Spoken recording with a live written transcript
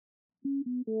Part-Time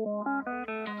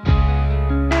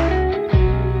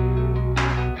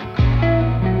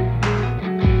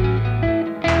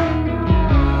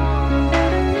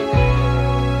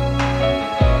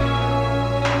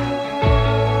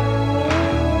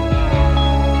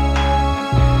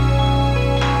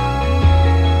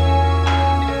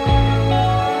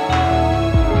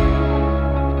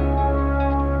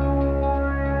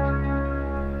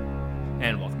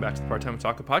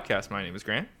Otaku Podcast. My name is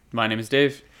Grant. My name is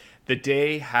Dave. The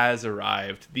day has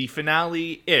arrived. The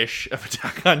finale-ish of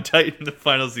Attack on Titan, the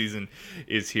final season,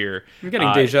 is here. I'm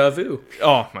getting deja vu.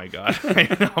 Oh my god.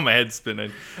 I know, my head's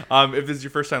spinning. If this is your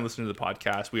first time listening to the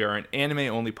podcast, we are an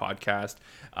anime-only podcast.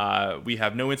 We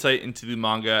have no insight into the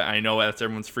manga. I know that's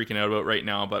everyone's freaking out about right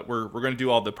now, but we're going to do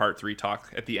all the part 3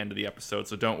 talk at the end of the episode,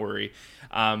 so don't worry.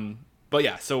 But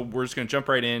yeah, so we're just going to jump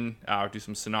right in, do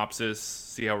some synopsis,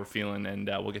 see how we're feeling, and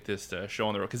we'll get this show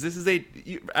on the road. Because this is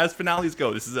as finales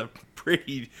go, this is a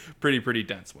pretty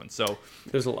dense one. So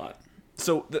there's a lot.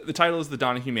 So the title is The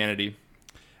Dawn of Humanity.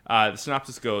 The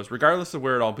synopsis goes, regardless of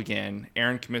where it all began,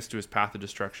 Eren commits to his path of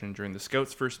destruction during the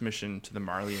Scouts' first mission to the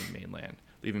Marleyan mainland,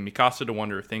 leaving Mikasa to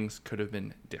wonder if things could have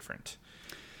been different.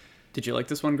 Did you like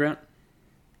this one, Grant?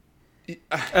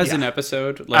 As an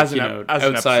episode?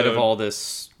 Outside of all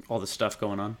this stuff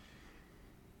going on.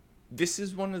 This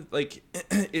is one of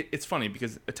it's funny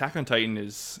because Attack on Titan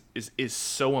is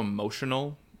so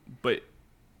emotional, but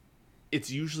it's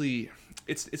usually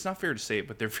it's not fair to say it,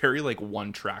 but they're very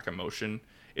one track emotion.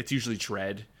 It's usually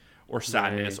dread or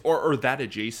sadness or that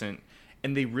adjacent,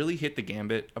 and they really hit the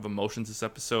gambit of emotions this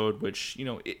episode, which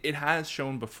it has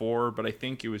shown before, but I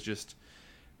think it was just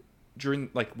during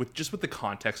with the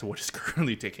context of what is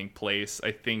currently taking place.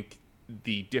 I think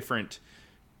the different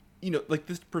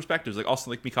this perspectives,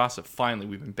 also Mikasa, finally,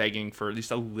 we've been begging for at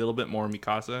least a little bit more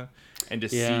Mikasa, and to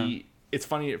see, it's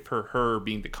funny for her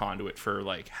being the conduit for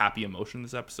happy emotion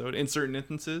this episode in certain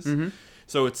instances. Mm-hmm.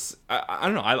 So it's, I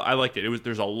don't know, I liked it.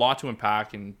 There's a lot to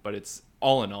unpack, but it's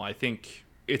all in all, I think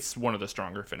it's one of the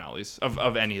stronger finales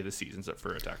of any of the seasons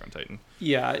for Attack on Titan.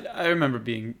 Yeah, I remember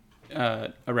being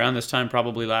around this time,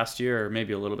 probably last year, or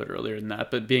maybe a little bit earlier than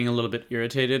that, but being a little bit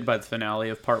irritated by the finale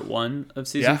of part 1 of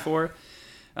season 4.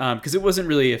 Because it wasn't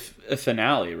really a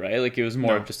finale, right? It was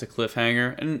more of just a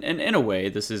cliffhanger. And in a way,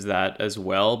 this is that as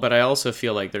well. But I also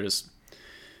feel like there's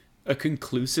a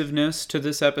conclusiveness to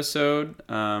this episode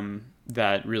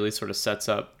that really sort of sets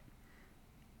up...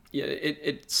 Yeah,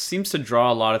 it seems to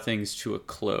draw a lot of things to a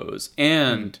close.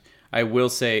 And I will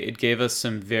say it gave us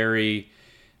some very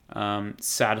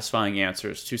satisfying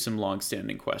answers to some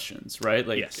long-standing questions, right?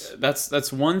 Yes.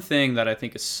 That's one thing that I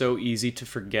think is so easy to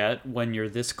forget when you're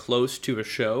this close to a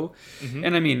show. Mm-hmm.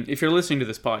 And I mean, if you're listening to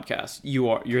this podcast,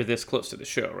 you're this close to the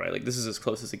show, right? This is as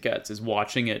close as it gets, is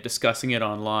watching it, discussing it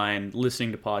online,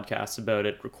 listening to podcasts about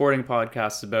it, recording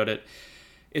podcasts about it.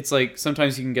 It's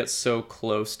sometimes you can get so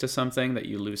close to something that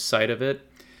you lose sight of it.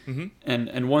 Mm-hmm.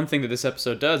 And one thing that this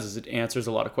episode does is it answers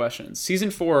a lot of questions. Season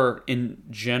 4, in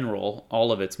general,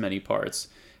 all of its many parts,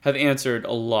 have answered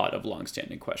a lot of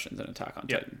long-standing questions in Attack on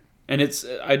Titan. And it's,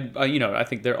 I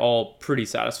think they're all pretty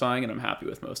satisfying, and I'm happy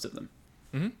with most of them.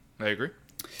 Mm-hmm. I agree.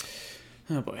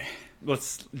 Oh boy.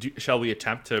 Shall we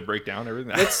attempt to break down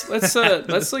everything? Let's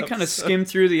kind of skim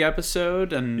through the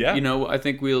episode, and I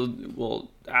think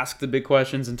we'll ask the big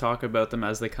questions and talk about them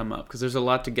as they come up, because there's a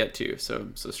lot to get to. So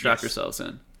strap yourselves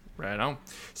in. Right on.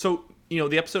 So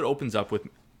the episode opens up with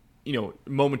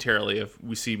momentarily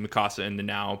we see Mikasa in the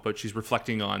now, but she's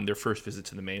reflecting on their first visit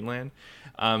to the mainland.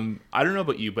 I don't know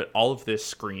about you, but all of this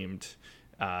screamed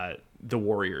the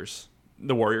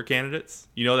warrior candidates.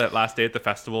 That last day at the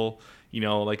festival.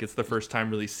 It's the first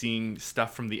time really seeing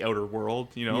stuff from the outer world,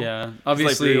 Yeah,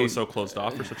 obviously. It was so closed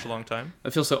off for such a long time.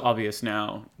 It feels so obvious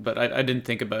now, but I didn't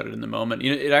think about it in the moment.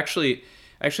 It actually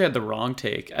had the wrong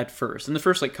take at first. In the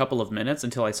first couple of minutes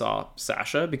until I saw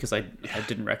Sasha, because I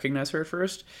didn't recognize her at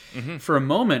first. Mm-hmm. For a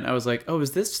moment, I was like, oh,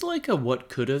 is this a what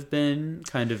could have been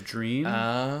kind of dream?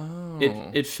 Oh.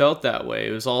 It felt that way.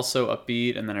 It was also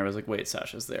upbeat, and then I was like, wait,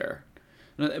 Sasha's there.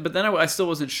 But then I still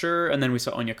wasn't sure, and then we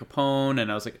saw Anya Capone,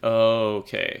 and I was like, oh,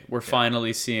 okay, we're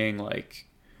finally seeing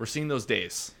we're seeing those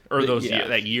days, or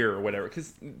that year or whatever,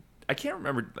 because I can't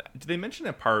remember, did they mention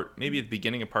that part, maybe at the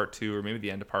beginning of part 2, or maybe the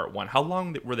end of part 1, how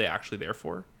long were they actually there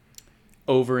for?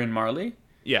 Over in Marley?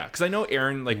 Yeah, because I know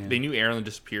Eren, they knew Eren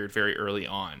disappeared very early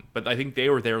on, but I think they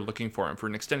were there looking for him for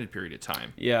an extended period of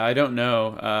time. Yeah, I don't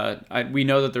know. We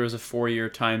know that there was a 4-year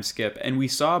time skip, and we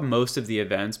saw most of the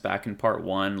events back in part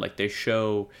 1. They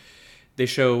show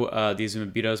these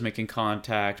Umabitos making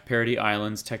contact, Parody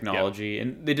Islands technology,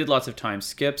 and they did lots of time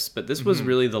skips, but this was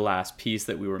really the last piece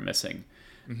that we were missing.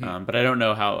 But I don't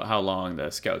know how long the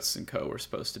Scouts and Co. were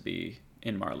supposed to be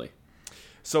in Marley.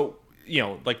 So,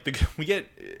 like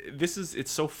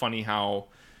it's so funny how,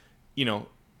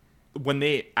 when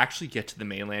they actually get to the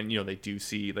mainland, they do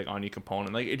see like Anya Capone,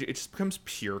 and like it just becomes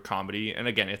pure comedy. And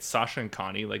again, it's Sasha and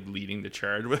Connie like leading the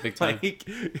charge with like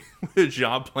with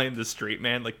Jean playing the straight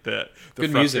man, like the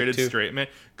frustrated straight man.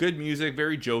 Good music,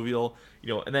 very jovial,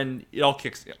 and then it all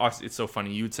kicks. It's so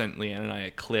funny. You'd sent Leanne and I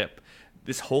a clip.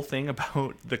 This whole thing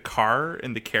about the car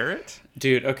and the carrot,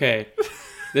 dude. Okay,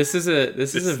 this is a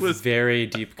very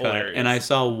deep cut, hilarious. And I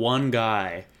saw one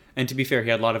guy. And to be fair, he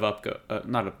had a lot of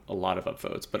not a lot of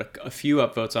upvotes, but a few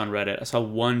upvotes on Reddit. I saw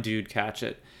one dude catch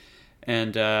it,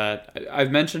 and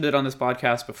I've mentioned it on this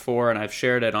podcast before, and we've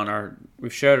shared it on our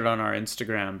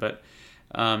Instagram. But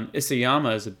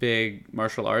Isayama is a big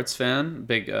martial arts fan,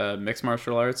 big mixed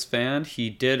martial arts fan. He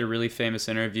did a really famous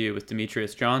interview with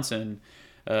Demetrius Johnson,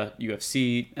 a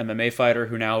UFC MMA fighter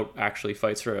who now actually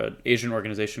fights for an Asian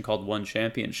organization called One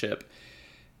Championship.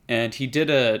 And he did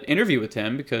an interview with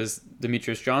him because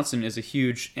Demetrius Johnson is a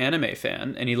huge anime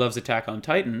fan and he loves Attack on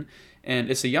Titan. And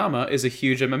Isayama is a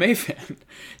huge MMA fan.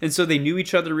 And so they knew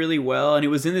each other really well. And it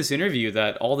was in this interview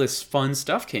that all this fun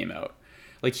stuff came out.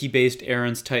 Like he based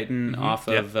Aaron's Titan off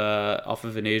of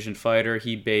an Asian fighter.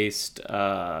 He based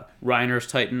Reiner's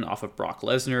Titan off of Brock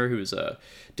Lesnar, who was a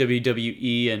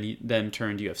WWE and then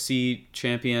turned UFC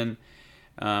champion.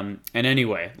 And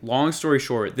anyway, long story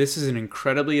short, this is an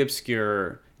incredibly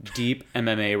obscure, deep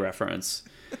MMA reference.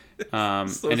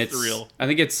 So and it's real. I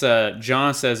think it's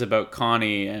John says about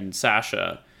Connie and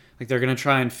Sasha, like they're gonna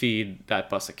try and feed that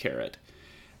bus a carrot,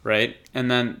 right?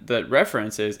 And then the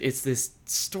reference is it's this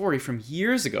story from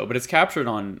years ago, but it's captured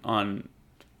on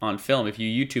film. If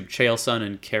you YouTube Chael Sonnen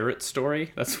and Carrot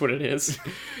Story, that's what it is.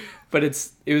 But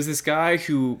it was this guy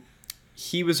who.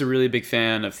 He was a really big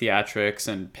fan of theatrics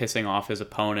and pissing off his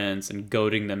opponents and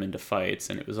goading them into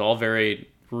fights, and it was all very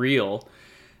real.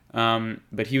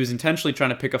 But he was intentionally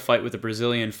trying to pick a fight with a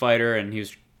Brazilian fighter, and he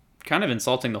was kind of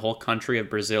insulting the whole country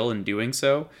of Brazil in doing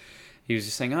so. He was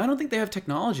just saying, I don't think they have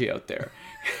technology out there.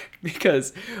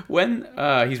 Because when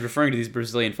he's referring to these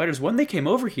Brazilian fighters, when they came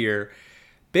over here,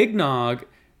 Big Nog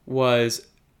was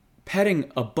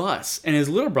petting a bus, and his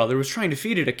little brother was trying to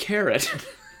feed it a carrot.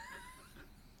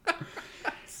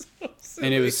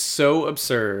 And it was so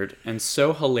absurd and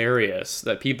so hilarious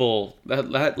that people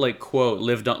that like quote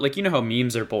lived on, like, how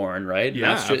memes are born, right?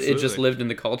 Yeah, it just lived in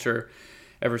the culture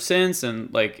ever since.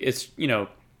 And like it's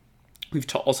we've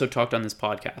also talked on this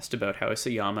podcast about how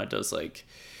Isayama does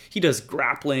he does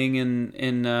grappling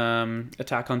in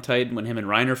Attack on Titan. When him and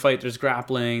Reiner fight, there's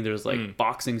grappling. There's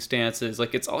boxing stances.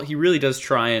 Like it's all he really does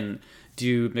try and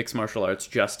do mixed martial arts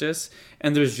justice,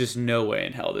 and there's just no way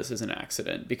in hell this is an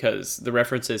accident because the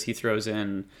references he throws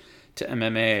in to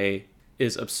MMA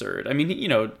is absurd. I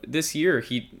mean, this year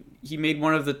he made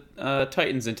one of the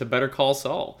Titans into Better Call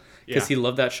Saul because he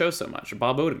loved that show so much.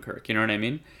 Bob Odenkirk, you know what I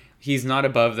mean? He's not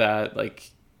above that.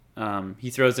 Like he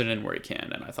throws it in where he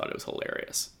can, and I thought it was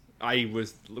hilarious.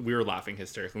 We were laughing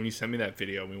hysterically when you sent me that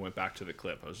video and we went back to the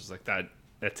clip. I was just like,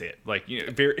 that's it. Like,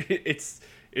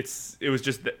 it was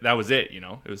just that was it.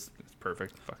 It was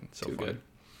perfect. Fucking so Too fun. Good.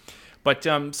 But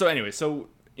so anyway,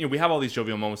 we have all these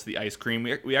jovial moments with the ice cream.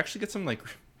 We actually get some like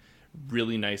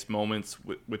really nice moments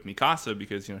with Mikasa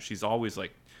because she's always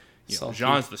like.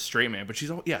 Jean's the straight man, but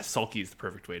she's sulky is the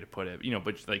perfect way to put it.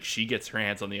 But like she gets her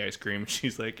hands on the ice cream and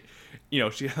she's like,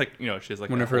 she has like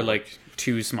one of her like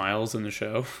 2 smiles in the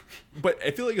show. But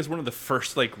I feel like it's one of the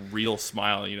first like real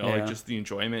smile, like just the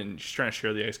enjoyment, and she's trying to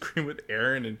share the ice cream with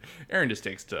Aaron, and Aaron just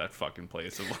takes to that fucking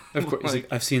place. Of course, he's like,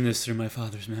 I've seen this through my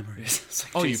father's memories.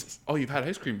 It's like, you've had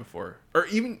ice cream before, or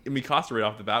even Mikasa right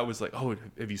off the bat was like, oh,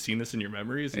 have you seen this in your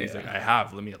memories? And he's like, I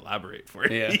have. Let me elaborate for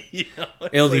you. Yeah,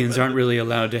 Eldians aren't really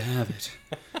allowed to have it.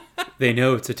 They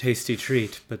know it's a tasty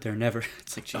treat, but they're never.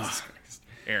 It's like Jesus Christ.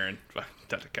 Aaron,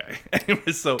 Tatakai.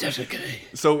 Anyway,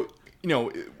 so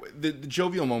the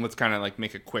jovial moments kind of like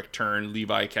make a quick turn.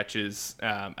 Levi catches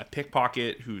a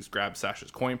pickpocket who's grabbed Sasha's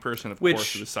coin purse, and of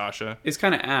course it was Sasha. It's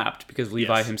kind of apt because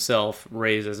Levi himself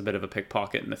raised as a bit of a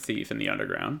pickpocket and a thief in the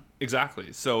underground.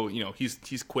 Exactly. So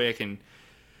he's quick, and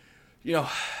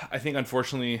I think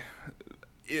unfortunately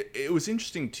it was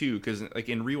interesting too because like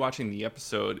in rewatching the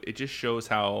episode, it just shows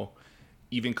how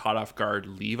even caught off guard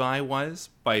Levi was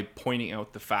by pointing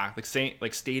out the fact,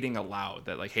 stating aloud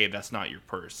that like, hey, that's not your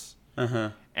purse.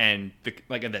 And and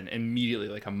then immediately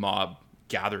like a mob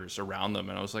gathers around them,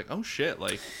 and I was like, oh shit,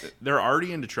 like they're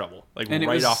already into trouble, like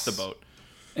right off the boat.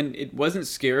 And it wasn't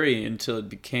scary until it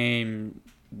became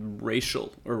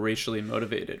racial or racially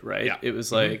motivated, right? Yeah. It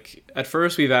was like at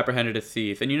first we've apprehended a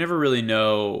thief, and you never really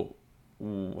know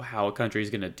how a country is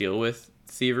going to deal with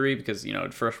thievery, because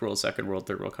first world, second world,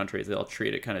 third world countries, they all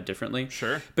treat it kind of differently.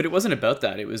 Sure. But it wasn't about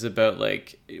that. It was about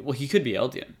like, well, he could be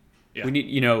Eldian. Yeah.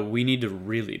 We need to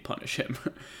really punish him.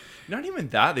 Not even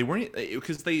that. They weren't,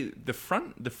 because the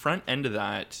front end of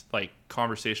that like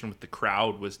conversation with the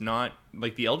crowd was not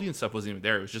like the Eldian stuff wasn't even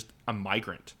there. It was just a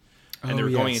migrant, and they were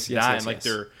going into that, and like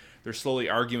they're slowly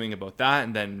arguing about that,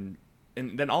 and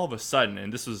then all of a sudden,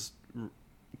 and this was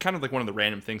kind of like one of the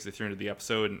random things they threw into the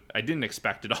episode, and I didn't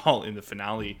expect it all in the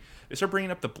finale. They start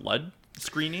bringing up the blood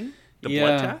screening,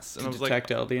 blood tests, and I was detect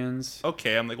Eldians.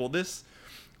 Okay, I'm like, well, this,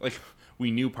 like,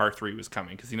 we knew part 3 was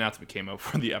coming because the announcement came out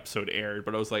before the episode aired,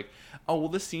 but I was like, oh, well,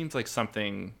 this seems like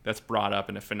something that's brought up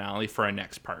in a finale for our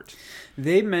next part.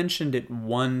 They mentioned it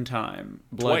one time,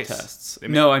 blood tests.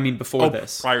 No, I mean before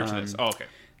this. Prior to this. Oh, okay.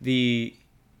 The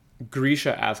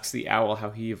Grisha asks the owl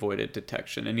how he avoided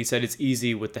detection, and he said it's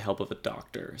easy with the help of a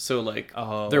doctor. So, like,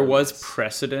 there was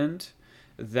precedent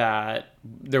that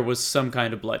there was some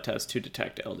kind of blood test to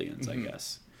detect Eldians, I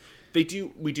guess. We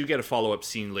do get a follow-up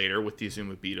scene later with the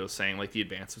Azumabito saying, like, the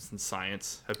advancements in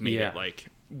science have made it, like,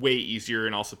 way easier,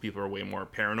 and also people are way more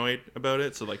paranoid about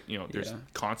it. So, like, there's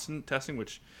constant testing,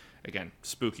 which, again,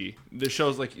 spooky. This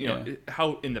shows, like,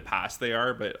 how in the past they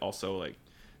are, but also, like,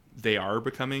 they are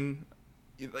becoming...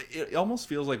 It almost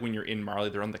feels like when you're in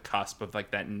Marley, they're on the cusp of like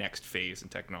that next phase in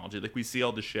technology. Like we see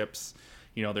all the ships,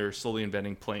 they're slowly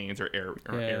inventing planes or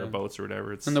airboats or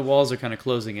whatever. And the walls are kind of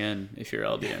closing in if you're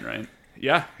Eldian, right?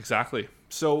 Yeah, exactly.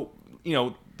 So,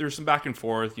 there's some back and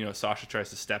forth. Sasha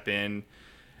tries to step in,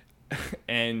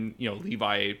 and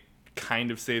Levi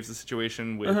kind of saves the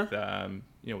situation with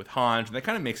with Hange, and that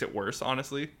kind of makes it worse,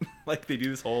 honestly. Like they do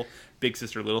this whole big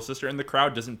sister little sister, and the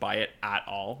crowd doesn't buy it at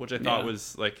all, which I thought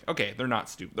was like, okay, they're not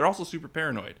stupid, they're also super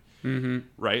paranoid,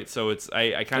 right? So it's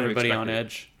I kind of everybody on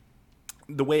edge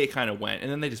the way it kind of went,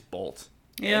 and then they just bolt.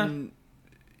 And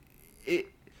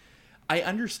I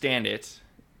understand it,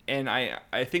 and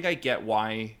I think I get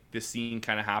why this scene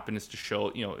kind of happened, is to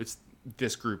show it's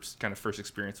this group's kind of first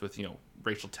experience with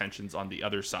racial tensions on the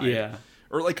other side,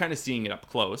 or like kind of seeing it up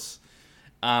close.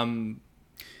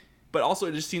 But also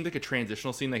it just seemed like a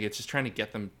transitional scene, like it's just trying to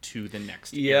get them to the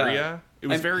next area. It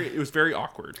was very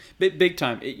awkward. Big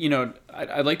time.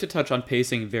 I'd like to touch on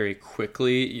pacing very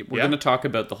quickly. We're going to talk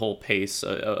about the whole pace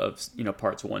of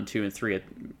parts 1, 2, and 3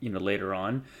 later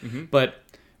on. But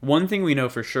one thing we know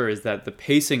for sure is that the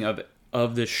pacing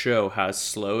of this show has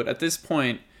slowed. At this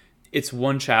point, it's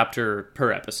one chapter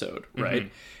per episode, right?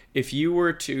 If you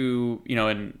were to,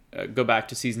 go back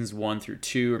to seasons 1 through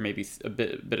 2, or maybe a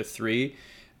bit of 3,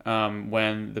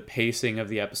 when the pacing of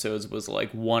the episodes was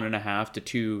like 1.5 to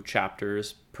 2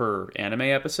 chapters per anime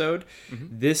episode,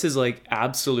 this is like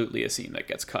absolutely a scene that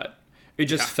gets cut. It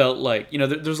just felt like,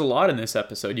 there's a lot in this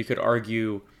episode. You could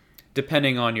argue,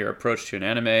 depending on your approach to an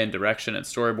anime and direction and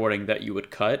storyboarding, that you would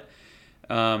cut.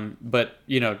 But,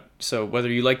 so whether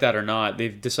you like that or not,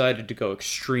 they've decided to go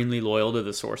extremely loyal to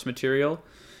the source material.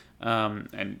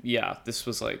 And yeah, this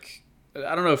was like,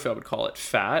 I don't know if I would call it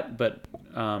fat, but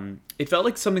it felt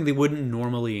like something they wouldn't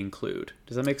normally include.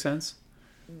 Does that make sense?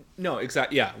 No,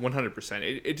 exactly. Yeah,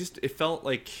 100%. It felt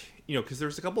like, because there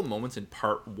was a couple of moments in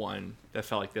part 1 that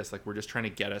felt like this, like we're just trying to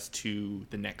get us to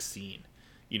the next scene,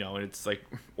 and it's like,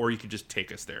 or you could just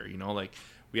take us there, like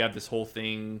we have this whole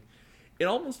thing. It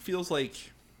almost feels like,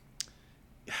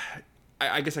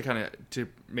 I guess I kind of, to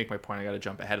make my point, I got to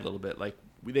jump ahead a little bit. Like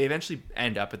they eventually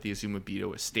end up at the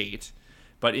Azumabito estate,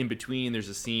 but in between there's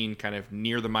a scene kind of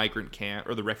near the migrant camp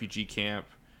or the refugee camp.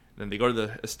 Then they go to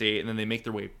the estate, and then they make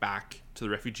their way back to the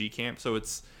refugee camp. So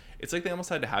it's like they almost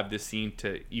had to have this scene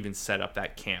to even set up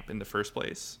that camp in the first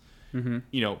place.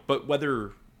 But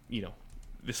whether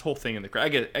this whole thing in the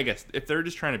crowd, I guess if they're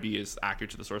just trying to be as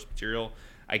accurate to the source material,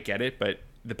 I get it. But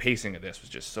the pacing of this was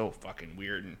just so fucking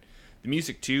weird, and the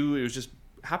music too. It was just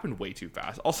happened way too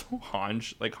fast. Also,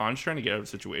 Hange trying to get out of a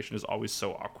situation is always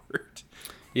so awkward.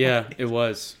 Yeah, it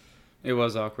was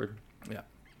awkward. Yeah.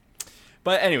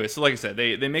 But anyway, so like I said,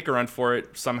 they make a run for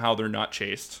it. Somehow they're not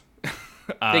chased.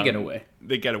 They get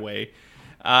away.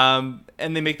 And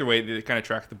they make their way. They kind of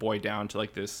track the boy down to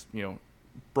like this,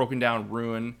 broken down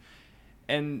ruin.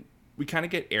 And we kind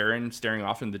of get Eren staring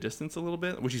off in the distance a little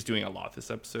bit, which he's doing a lot this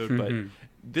episode.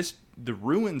 But the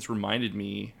ruins reminded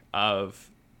me of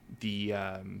the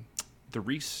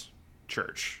Reese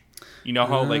church. You know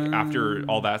how like after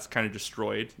all that's kind of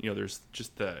destroyed, there's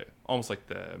just almost like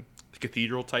the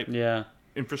cathedral type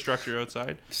infrastructure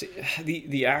outside. See,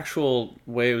 the actual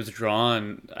way it was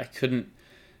drawn, I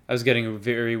was getting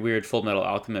very weird Full Metal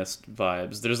Alchemist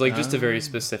vibes. There's like just a very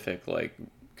specific like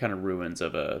kind of ruins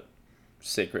of a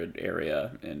sacred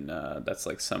area, and that's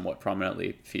like somewhat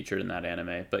prominently featured in that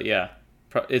anime. But yeah,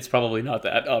 it's probably not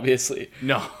that, obviously.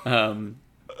 No.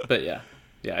 But yeah,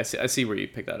 I see where you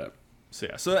pick that up. So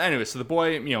yeah. So anyway, so the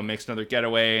boy, makes another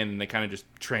getaway, and they kind of just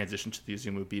transition to the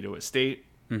Azumabito estate,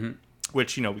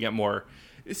 which we get more.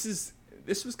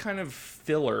 This was kind of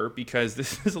filler because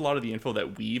this is a lot of the info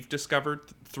that we've discovered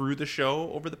through the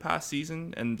show over the past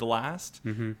season and the last.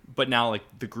 But now, like,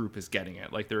 the group is getting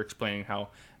it. Like, they're explaining how,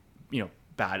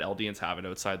 bad Eldians have it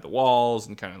outside the walls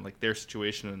and kind of like their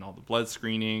situation and all the blood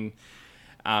screening.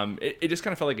 It just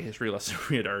kind of felt like a history lesson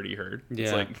we had already heard. Yeah.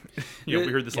 It's like, we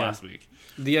heard this last week.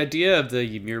 The idea of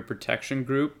the Ymir Protection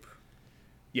Group,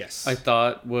 yes, I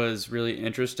thought was really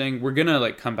interesting. We're gonna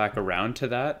like come back around to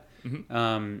that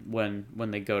when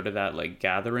they go to that like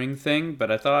gathering thing.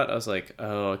 But I was like,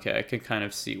 oh, okay, I can kind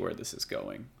of see where this is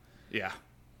going. Yeah.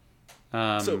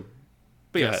 So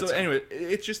anyway,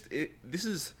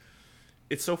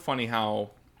 it's so funny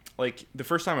how, like, the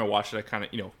first time I watched it, I kind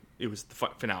of, it was the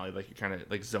finale, like, you kind of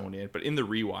like zone in. But in the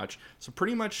rewatch, so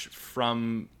pretty much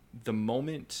from the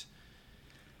moment,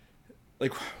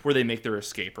 like, where they make their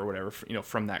escape or whatever,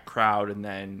 from that crowd, and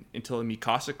then until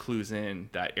Mikasa clues in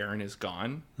that Eren is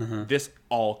gone, this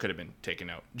all could have been taken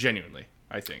out. Genuinely,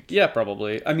 I think. Yeah,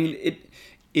 probably. I mean,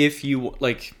 if you,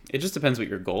 like, it just depends what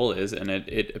your goal is, and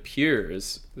it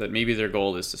appears that maybe their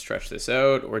goal is to stretch this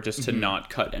out or just to not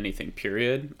cut anything,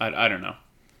 period. I don't know.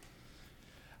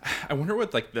 I wonder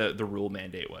what, like, the rule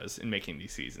mandate was in making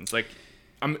these seasons. Like,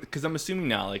 because I'm assuming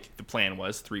now, like, the plan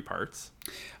was 3 parts.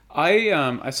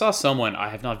 I saw someone, I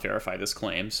have not verified this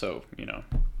claim, so,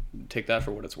 take that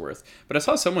for what it's worth. But I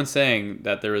saw someone saying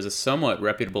that there was a somewhat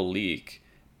reputable leak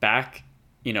back,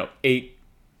 8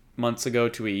 months ago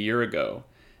to a year ago,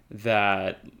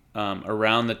 that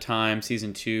around the time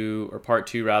season 2 or part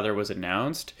 2 rather was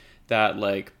announced, that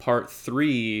like part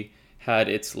 3 had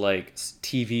its like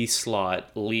TV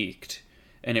slot leaked,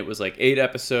 and it was like 8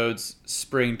 episodes,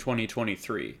 spring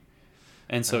 2023.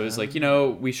 And so it was like,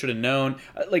 we should have known.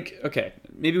 Like, okay,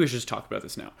 maybe we should just talk about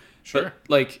this now. Sure. But,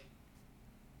 like,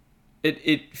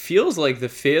 it feels like the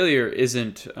failure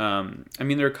isn't. I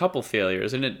mean, there are a couple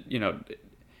failures, and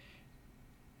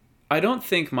I don't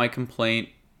think my complaint.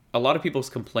 A lot of people's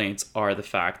complaints are the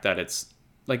fact that it's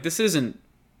like, this isn't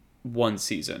one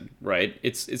season, right?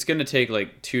 It's going to take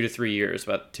like 2 to 3 years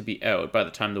to be out by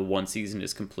the time the one season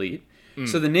is complete.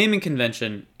 So the naming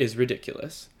convention is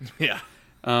ridiculous. Yeah.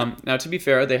 Now, to be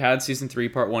fair, they had season 3,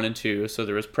 part 1 and 2, so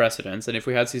there was precedence. And if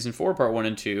we had season 4, part 1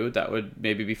 and 2, that would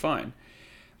maybe be fine.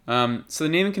 So the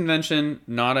naming convention,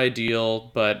 not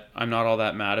ideal, but I'm not all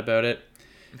that mad about it.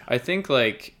 I think,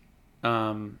 like,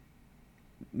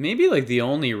 maybe, like, the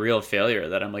only real failure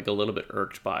that I'm, like, a little bit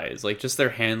irked by is, like, just their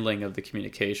handling of the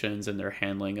communications and their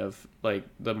handling of, like,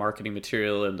 the marketing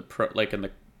material and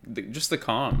just the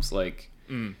comms. Like,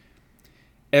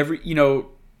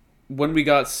 when we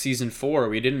got season 4,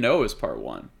 we didn't know it was part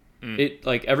 1. It,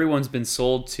 like, everyone's been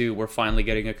sold to, we're finally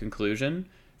getting a conclusion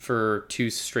for 2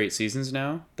 straight seasons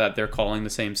now that they're calling the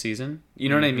same season. You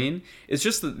know what I mean? It's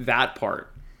just that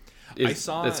part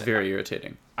that's very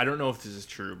irritating. I don't know if this is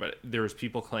true, but there was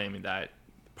people claiming that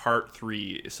part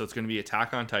 3, so it's going to be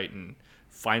Attack on Titan,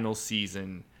 final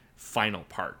season, final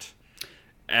part.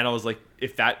 And I was like,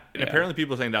 and apparently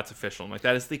people are saying that's official. I'm like,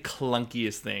 that is the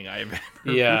clunkiest thing I've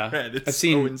ever read. It's I've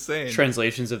seen so insane.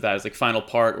 Translations of that as like final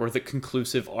part or the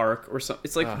conclusive arc or something.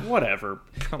 It's like, whatever.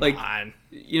 Come like, on.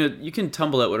 You can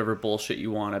tumble out whatever bullshit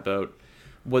you want about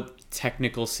what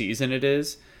technical season it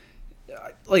is.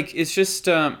 Like, it's just,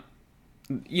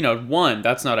 one,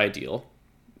 that's not ideal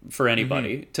for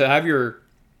anybody. To have your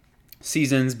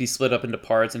seasons be split up into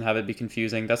parts and have it be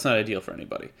confusing, that's not ideal for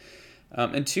anybody.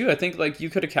 And 2, I think, like, you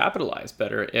could have capitalized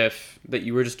better if that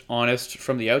you were just honest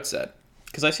from the outset.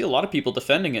 Because I see a lot of people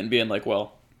defending it and being like,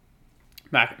 well,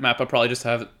 Mappa probably just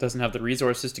doesn't have the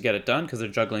resources to get it done because they're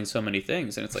juggling so many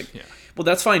things. And it's like, well,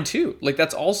 that's fine too. Like,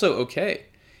 that's also okay.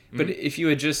 But if you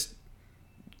had just,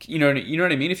 you know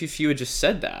what I mean? If you had just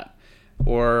said that,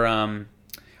 or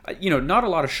not a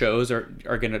lot of shows are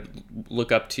going to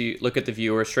look at the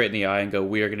viewer straight in the eye and go,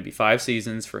 we are going to be 5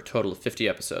 seasons for a total of 50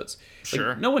 episodes. Sure.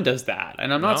 Like, no one does that.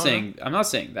 And I'm not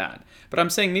saying that, but I'm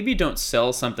saying maybe don't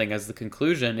sell something as the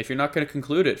conclusion if you're not going to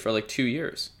conclude it for like 2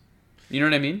 years. You know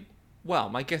what I mean? Well,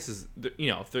 my guess is,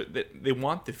 they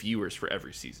want the viewers for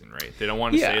every season, right? They don't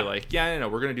want to say, like, we're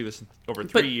going to do this over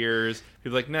 3 years.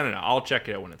 People are like, no, I'll check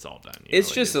it out when it's all done. It's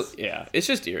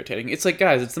just irritating. It's like,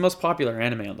 guys, it's the most popular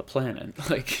anime on the planet.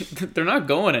 Like, they're not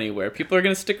going anywhere. People are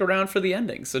going to stick around for the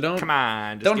ending, so don't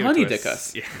honey dick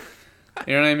us. Yeah.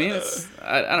 You know what I mean?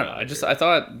 I don't know. I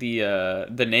thought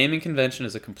the naming convention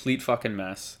is a complete fucking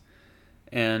mess.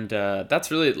 And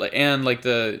that's really like, and like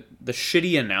the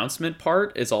shitty announcement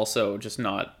part is also just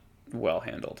not well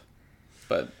handled.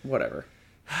 But whatever.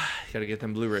 Gotta get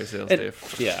them Blu-ray sales, And,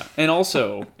 Dave. yeah, and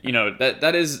also,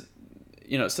 that is,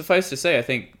 suffice to say, I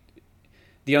think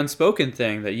the unspoken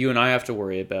thing that you and I have to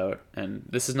worry about, and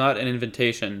this is not an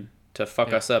invitation to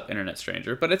fuck us up, internet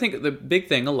stranger, but I think the big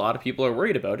thing a lot of people are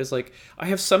worried about is like, I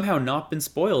have somehow not been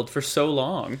spoiled for so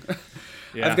long.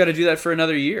 I've got to do that for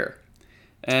another year.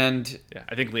 And yeah,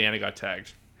 I think Leanna got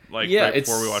tagged. Like, right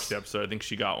before we watched the episode, I think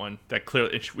she got one. That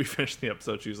clearly, we finished the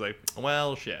episode, she was like,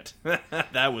 well, shit.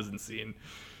 That wasn't seen.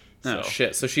 Oh,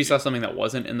 shit. So she saw something that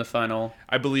wasn't in the final?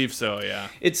 I believe so, yeah.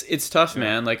 It's tough,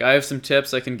 man. Like, I have some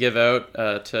tips I can give out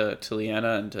to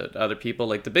Leanna and to other people.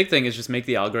 Like, the big thing is just make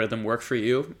the algorithm work for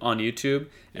you on YouTube.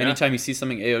 Yeah. Anytime you see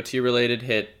something AOT related,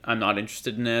 hit I'm not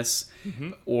interested in this.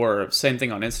 Mm-hmm. Or same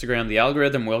thing on Instagram. The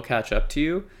algorithm will catch up to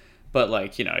you. But,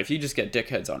 like, if you just get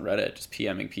dickheads on Reddit just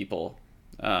PMing people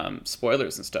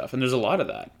spoilers and stuff, and there's a lot of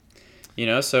that,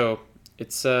 so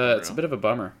it's a bit of a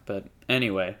bummer. But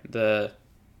anyway, the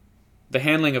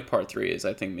handling of part 3 is,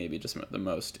 I think, maybe just the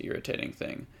most irritating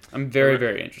thing. I'm very,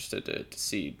 very interested to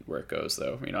see where it goes,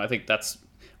 though. I think that's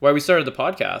why we started the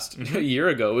podcast a year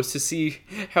ago, was to see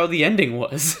how the ending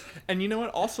was. And you know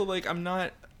what? Also, I'm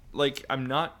not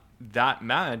that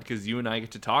mad because you and I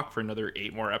get to talk for another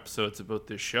 8 more episodes about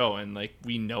this show, and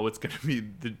we know it's going to be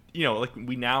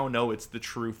we now know it's the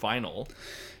true final.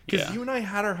 Because you and I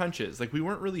had our hunches. We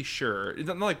weren't really sure. It's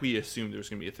not like we assumed there was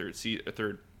going to be a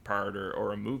third part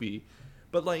or a movie.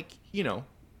 But,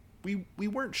 we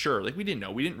weren't sure. We didn't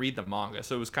know. We didn't read the manga.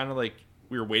 So it was kind of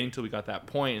we were waiting until we got that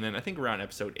point. And then I think around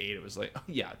episode 8, it was oh,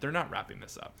 yeah, they're not wrapping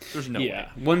this up. There's no way.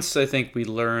 Once I think we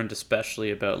learned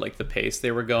especially about, the pace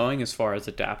they were going as far as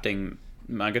adapting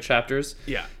manga chapters.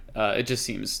 Yeah. It just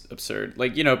seems absurd.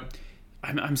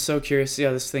 I'm so curious to see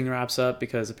how this thing wraps up,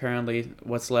 because apparently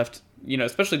what's left,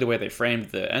 especially the way they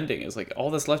framed the ending is all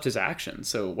that's left is action.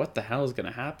 So what the hell is going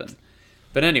to happen?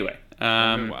 But anyway,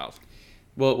 wild.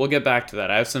 We'll get back to that.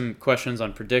 I have some questions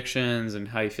on predictions and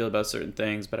how you feel about certain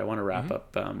things, but I want to wrap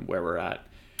up where we're at.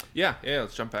 Yeah,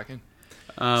 let's jump back in.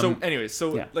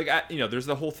 There's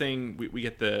the whole thing. We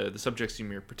get the subjects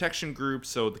Ymir protection group.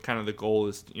 So the goal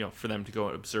is for them to go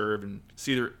and observe and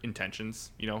see their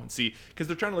intentions. And see, because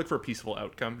they're trying to look for a peaceful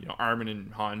outcome. Armin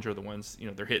and Hanj are the ones.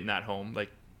 They're hitting that home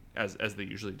as they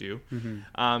usually do.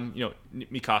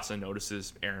 Mm-hmm. Mikasa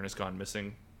notices Eren has gone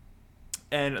missing.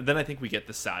 And then I think we get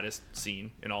the saddest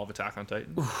scene in all of Attack on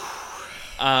Titan.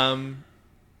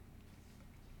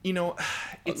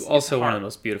 It's also one of the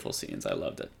most beautiful scenes. I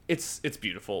loved it. It's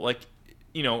beautiful. I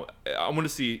want to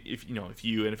see if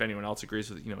you and if anyone else agrees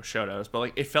with shout outs,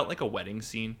 but it felt like a wedding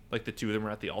scene. The two of them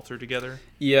were at the altar together.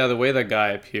 Yeah, the way that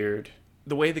guy appeared.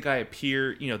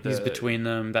 He's between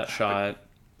them. That shot.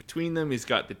 Between them, he's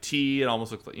got the T. It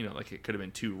almost looked like it could have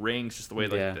been 2 rings. Just the way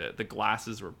the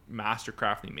glasses were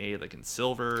mastercraftly made, in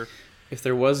silver. If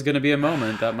there was going to be a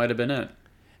moment, that might have been it.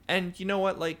 And you know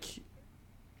what?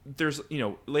 There's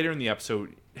later in the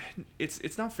episode,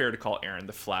 it's not fair to call Eren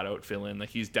the flat out villain.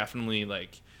 He's definitely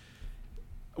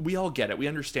we all get it. We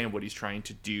understand what he's trying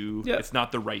to do. Yeah. It's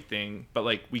not the right thing, but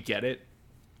we get it.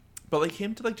 But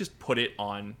him to just put it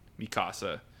on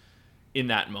Mikasa in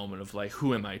that moment of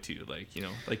who am I to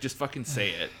just fucking say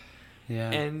it. Yeah.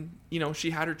 And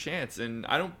she had her chance, and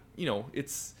I don't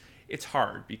it's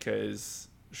hard because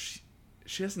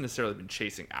she hasn't necessarily been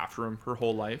chasing after him her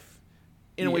whole life.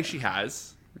 In a way she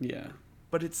has. Yeah.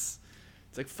 But it's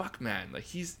fuck, man,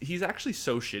 he's actually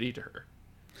so shitty to her.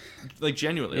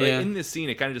 Genuinely. Yeah. In this scene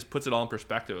it kind of just puts it all in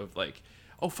perspective of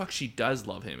oh fuck, she does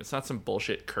love him. It's not some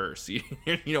bullshit curse,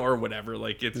 or whatever.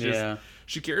 It's just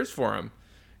she cares for him.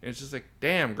 And it's just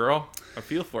damn, girl, I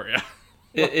feel for you.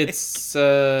 It's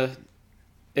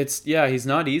he's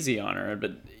not easy on her,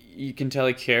 but you can tell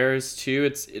he cares too.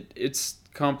 It's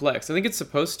complex. I think it's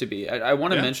supposed to be. I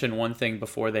want to mention one thing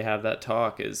before they have that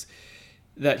talk is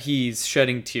that he's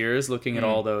shedding tears looking at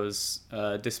all those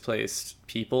displaced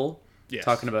people,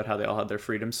 talking about how they all had their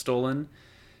freedom stolen.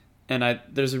 And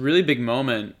there's a really big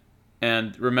moment.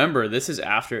 And remember, this is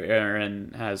after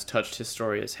Eren has touched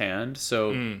Historia's hand,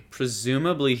 so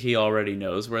presumably he already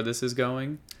knows where this is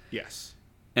going. Yes.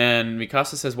 And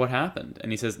Mikasa says, "What happened?"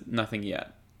 And he says, "Nothing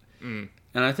yet." And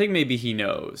I think maybe he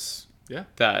knows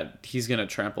that he's going to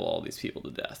trample all these people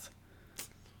to death.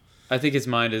 I think his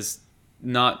mind is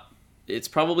not... It's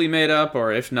probably made up,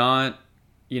 or if not,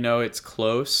 it's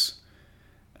close.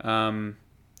 But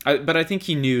I think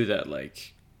he knew that,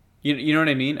 You know what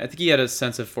I mean? I think he had a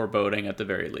sense of foreboding at the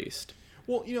very least.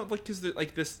 Well, like, because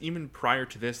like this, even prior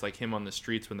to this, like him on the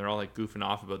streets when they're all like goofing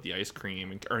off about the ice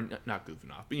cream, or not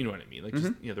goofing off, but you know what I mean. Like,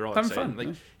 just they're all Having excited. fun,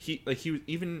 Like yeah. he was,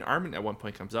 even Armin at one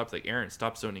point comes up like, Aaron,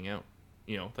 stop zoning out.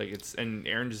 Like and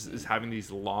Aaron just is having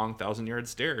these long 1,000-yard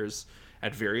stares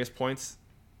at various points,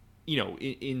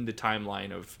 in the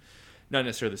timeline of not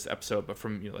necessarily this episode, but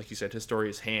from like you said,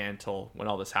 Historia's hand till when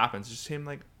all this happens, just him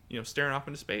like staring off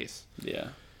into space. Yeah.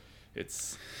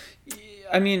 It's,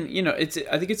 I mean, I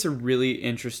think it's a really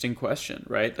interesting question,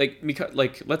 right? Like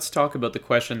let's talk about the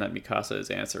question that Mikasa is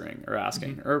answering or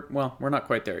asking, or well, we're not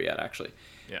quite there yet, actually.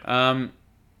 Yeah.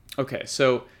 Okay,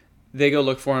 so they go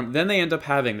look for him. Then they end up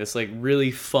having this like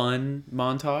really fun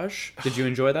montage. Did you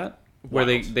enjoy that? Where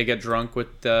they get drunk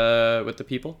with the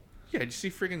people? Yeah, did you see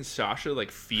friggin' Sasha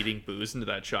like feeding booze into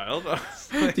that child?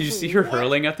 Did you see her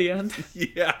hurling at the end?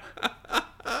 Yeah.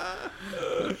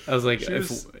 I was like,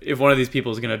 if one of these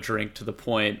people is gonna drink to the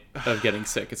point of getting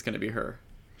sick, it's gonna be her.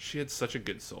 She had such a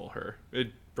good soul.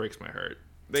 It breaks my heart.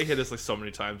 They hit us like so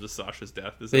many times with Sasha's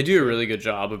death. They do a really good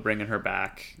job of bringing her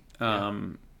back,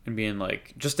 and being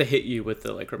like, just to hit you with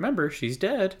the like, remember she's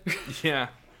dead. Yeah.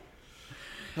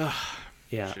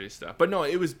 Yeah. Shitty stuff. But no,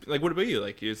 it was like, what about you?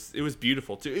 Like, it was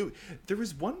beautiful too. There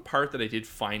was one part that I did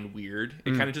find weird.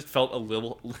 It kind of just felt a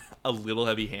little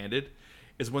heavy-handed.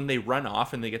 Is when they run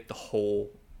off and they get the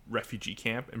whole refugee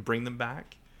camp and bring them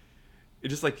back. It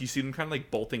just like you see them kind of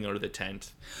like bolting out of the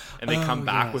tent, and they come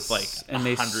back with like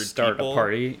 100 start people. A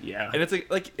party. Yeah. And it's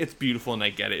like it's beautiful, and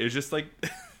I get it. It was just like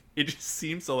it just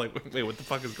seems so like, wait, what the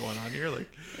fuck is going on here? Like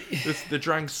they're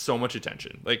drawing so much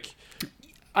attention. Like.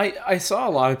 I saw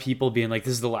a lot of people being like,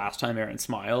 this is the last time Eren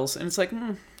smiles. And it's like,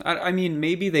 I mean,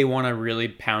 maybe they want to really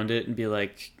pound it and be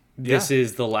like, this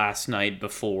is the last night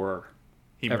before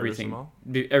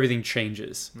everything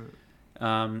changes.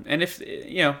 And if,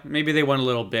 maybe they went a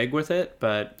little big with it,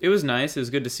 but it was nice. It was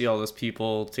good to see all those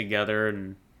people together.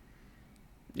 And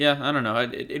yeah, I don't know.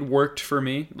 It worked for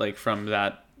me, like from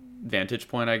that vantage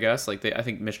point, I guess. Like I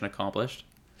think mission accomplished.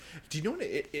 Do you know what?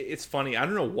 It's funny. I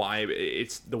don't know why. But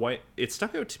it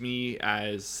stuck out to me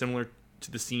as similar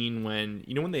to the scene when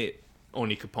when they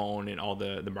Oni Capone and all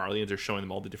the Marlians are showing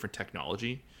them all the different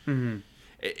technology. Mm-hmm.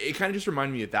 It kind of just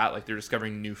reminded me of that. Like they're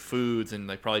discovering new foods and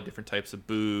like probably different types of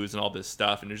booze and all this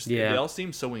stuff. And they all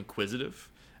seem so inquisitive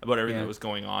about everything that was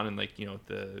going on. And like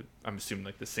I'm assuming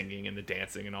like the singing and the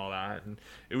dancing and all that. And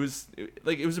it was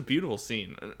a beautiful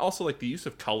scene. And also like the use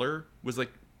of color was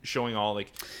like showing all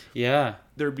like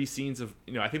there'd be scenes of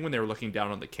I think when they were looking down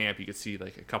on the camp, you could see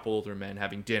like a couple older men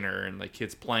having dinner and like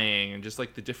kids playing, and just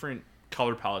like the different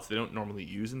color palettes they don't normally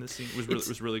use in this scene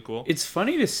was really cool. It's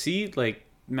funny to see like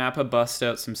Mappa bust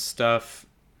out some stuff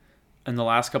in the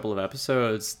last couple of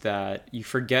episodes that you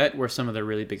forget where some of their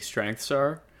really big strengths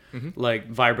are. Like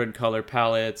vibrant color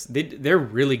palettes. They're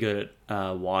really good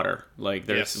at water. Like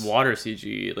there's water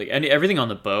CG, like everything on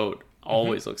the boat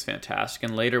always looks fantastic.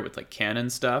 And later with like canon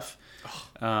stuff,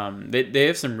 they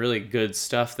have some really good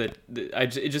stuff that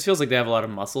it just feels like they have a lot of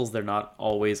muscles they're not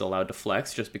always allowed to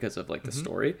flex just because of like the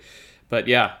story. But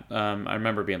yeah, I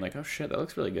remember being like, oh shit, that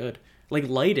looks really good. Like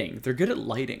lighting, they're good at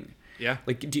lighting. Yeah.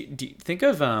 Like do you think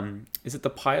of is it the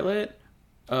pilot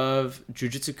of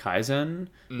Jujutsu Kaisen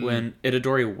when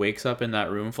Itadori wakes up in that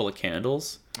room full of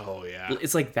candles? Oh yeah.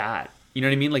 It's like that. You know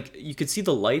what I mean? Like you could see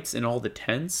the lights in all the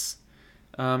tents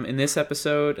in this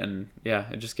episode, and yeah,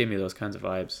 it just gave me those kinds of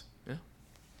vibes. Yeah.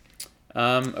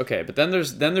 Okay, but then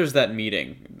there's that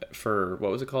meeting for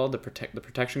what was it called? The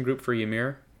protection group for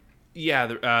Ymir.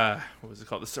 Yeah. What was it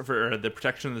called? For the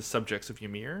protection of the subjects of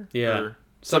Ymir. Yeah. Or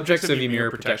Subjects of Ymir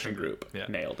Protection Group. Yeah.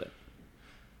 Nailed it.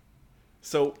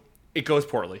 So it goes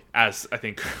poorly, as I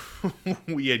think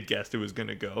we had guessed it was going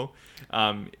to go.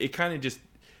 It kind of just,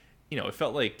 it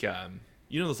felt like,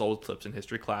 those old clips in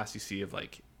history class you see of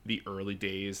like the early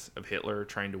days of Hitler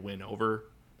trying to win over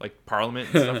like Parliament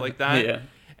and stuff like that. Yeah.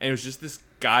 And it was just this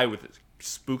guy with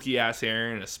spooky ass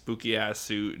hair and a spooky ass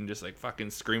suit and just like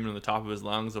fucking screaming on the top of his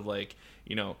lungs of like,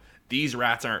 these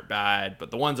rats aren't bad,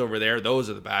 but the ones over there, those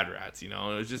are the bad rats. It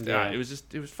was just,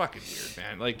 it was fucking weird,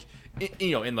 man. Like,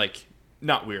 and like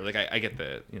not weird. Like I get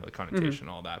the, the connotation and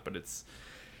all that, but it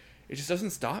just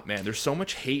doesn't stop, man. There's so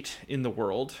much hate in the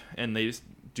world, and they just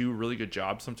do a really good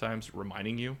job sometimes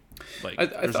reminding you, like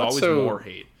there's always more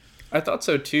hate. I thought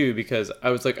so too, because I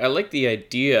was like, I like the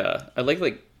idea. I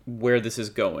like where this is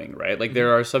going, right? Like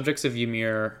there are subjects of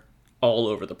Ymir all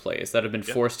over the place that have been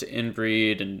forced to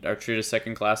inbreed and are treated as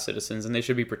second-class citizens, and they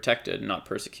should be protected and not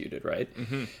persecuted, right?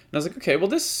 And I was like, okay, well,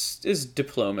 this is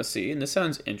diplomacy, and this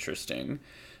sounds interesting.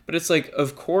 But it's like,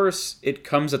 of course, it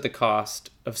comes at the cost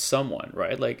of someone,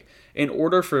 right? Like, in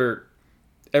order for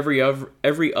every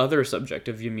other subject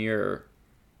of Ymir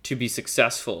to be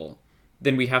successful,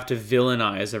 then we have to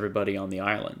villainize everybody on the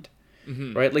island,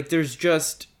 right? Like there's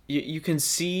just you can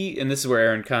see, and this is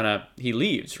where Eren he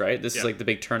leaves, right? This is like the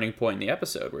big turning point in the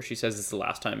episode where she says it's the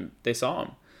last time they saw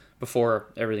him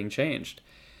before everything changed.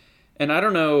 And I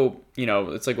don't know,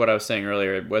 it's like what I was saying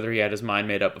earlier, whether he had his mind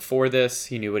made up before this,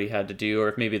 he knew what he had to do, or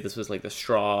if maybe this was like the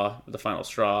final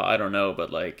straw, I don't know,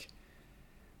 but like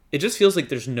it just feels like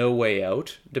there's no way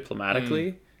out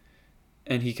diplomatically,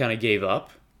 and he kind of gave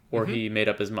up, or he made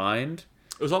up his mind.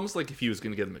 It was almost like if he was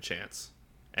going to give them a chance,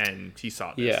 and he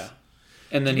saw this. Yeah.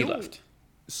 And then he left.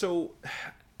 So,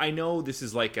 I know this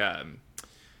is like a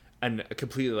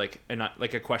completely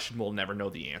like a question we'll never know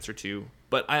the answer to,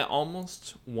 but I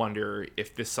almost wonder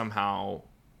if this somehow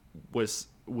was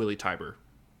Willie Tybur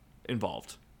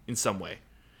involved in some way,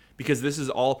 because this is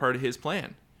all part of his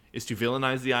plan, is to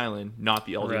villainize the island, not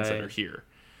the Eldians that are here.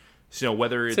 So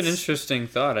whether it's an interesting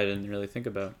thought I didn't really think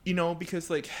about. Because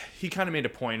like he kind of made a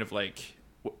point of like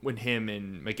when him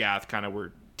and Magath kind of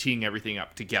were teeing everything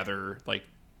up together, like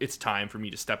it's time for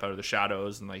me to step out of the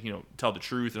shadows and like tell the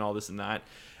truth and all this and that.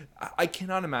 I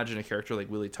cannot imagine a character like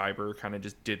Willie Tybur kind of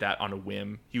just did that on a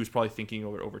whim. He was probably thinking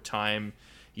over time.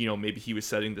 Maybe he was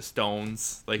setting the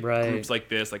stones, like groups like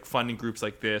this, like funding groups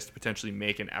like this to potentially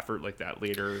make an effort like that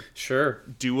later. Sure,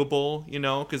 doable.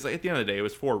 Because at the end of the day, it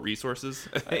was for resources.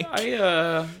 I think.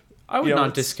 I would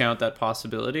not discount that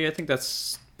possibility. I think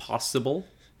that's possible.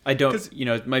 I don't,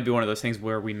 it might be one of those things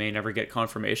where we may never get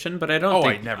confirmation, but I don't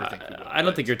think, I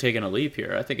don't think you're taking a leap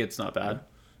here. I think it's not bad.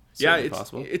 It's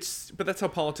possible. But that's how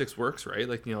politics works, right?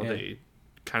 Like, they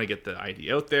kind of get the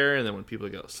idea out there, and then when people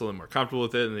get slowly more comfortable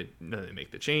with it, and they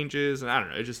make the changes, and I don't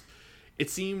know, it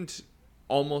seemed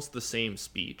almost the same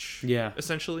speech. Yeah.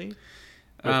 Essentially,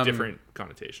 with different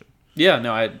connotation. Yeah,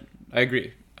 no, I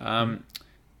agree.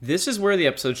 This is where the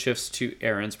episode shifts to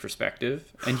Eren's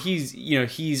perspective, and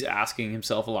he's asking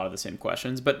himself a lot of the same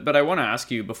questions. But I want to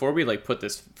ask you, before we put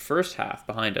this first half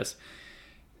behind us,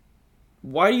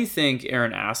 why do you think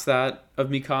Eren asked that of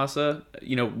Mikasa?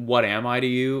 What am I to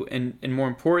you? And more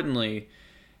importantly,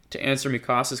 to answer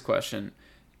Mikasa's question,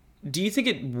 do you think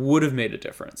it would have made a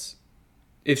difference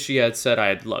if she had said,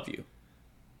 "I love you.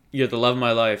 You're the love of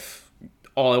my life.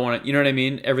 All I want." You know what I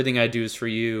mean? Everything I do is for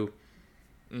you.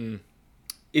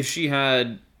 If she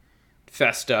had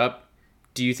fessed up,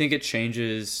 do you think it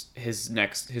changes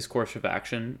his course of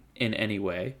action in any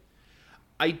way?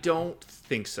 I don't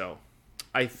think so.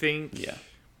 I think,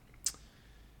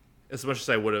 as much as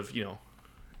I would have,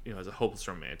 as a hopeless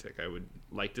romantic, I would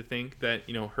like to think that,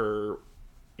 her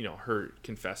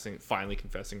finally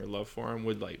confessing her love for him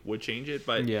would change it.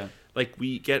 But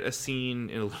we get a scene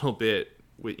in a little bit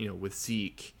with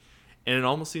Zeke. And it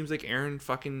almost seems like Eren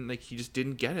fucking, he just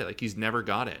didn't get it. He's never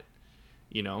got it,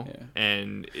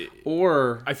 And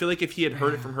I feel like if he had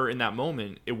heard it from her in that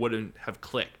moment, it wouldn't have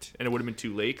clicked. And it would have been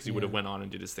too late because he would have went on and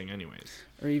did his thing anyways.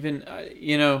 Or even, I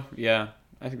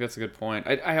think that's a good point.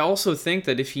 I also think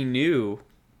that if he knew,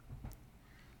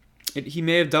 he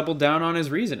may have doubled down on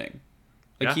his reasoning.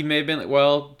 He may have been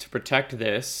to protect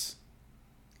this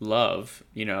love,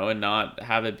 and not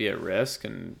have it be at risk,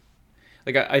 and...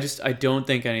 I don't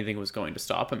think anything was going to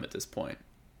stop him at this point.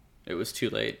 It was too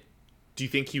late. Do you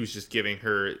think he was just giving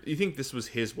her... Do you think this was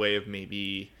his way of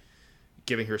maybe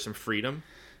giving her some freedom?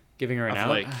 Giving her an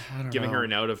out? I don't giving know. her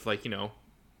an out of,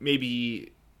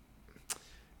 maybe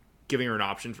giving her an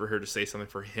option for her to say something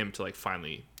for him to,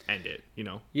 finally end it,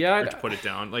 Yeah. Or to put it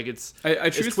down. It's...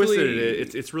 I truthfully...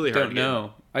 It's really hard to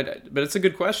know. But it's a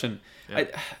good question. Yeah.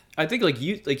 I think, like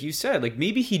you said,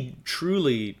 maybe he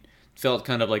truly... felt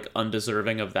kind of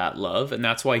undeserving of that love, and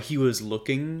that's why he was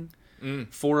looking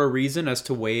for a reason as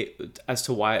to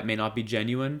why it may not be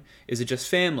genuine. Is it just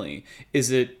family?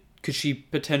 Could she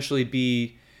potentially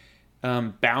be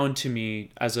bound to me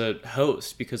as a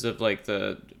host because of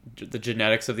the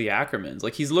genetics of the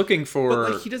Ackermans? He's looking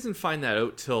for, but he doesn't find that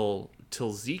out till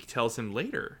Zeke tells him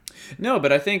later. No,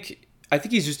 but I think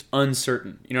he's just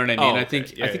uncertain. You know what I mean? Oh,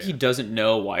 okay. I think he doesn't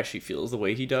know why she feels the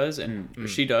way he does, and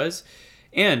she does.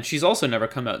 And she's also never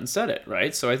come out and said it,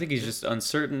 right? So I think he's just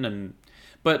uncertain.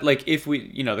 But if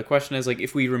we, the question is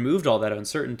if we removed all that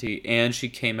uncertainty and she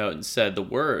came out and said the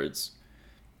words,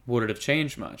 would it have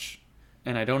changed much?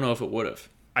 And I don't know if it would have.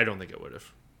 I don't think it would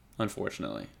have.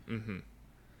 Unfortunately. Mm-hmm.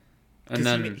 And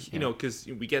then, because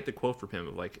we get the quote from him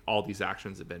of all these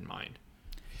actions have been mine.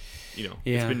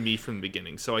 It's been me from the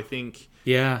beginning. So I think,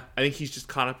 I think he's just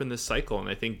caught up in this cycle. And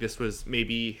I think this was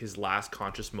maybe his last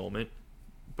conscious moment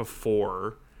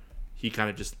before he kind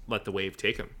of just let the wave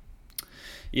take him.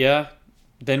 Yeah.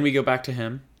 Then we go back to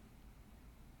him.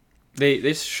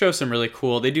 They show some really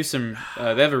cool. They do some.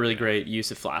 They have a really great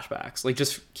use of flashbacks, like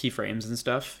just keyframes and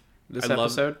stuff. This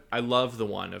episode, I love the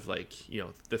one of like, you know,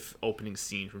 the opening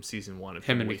scene from season 1 of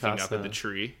him and waking Mikasa up in the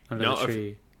tree, under the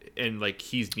tree, and like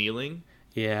he's kneeling.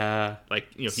 Yeah, like,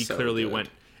 you know, he so clearly good. went,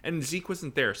 and Zeke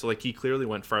wasn't there, so like he clearly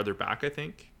went farther back, I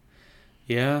think.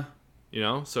 Yeah, you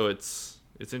know, so it's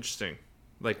interesting.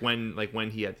 Like when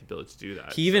he had the ability to do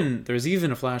that. There's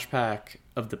even a flashback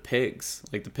of the pigs,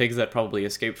 like the pigs that probably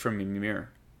escaped from Ymir.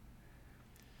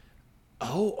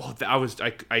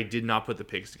 I did not put the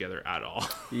pigs together at all.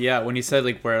 Yeah, when he said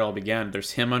like where it all began,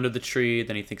 there's him under the tree,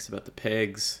 then he thinks about the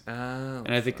pigs. Oh,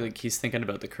 and I think like he's thinking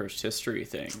about the cursed history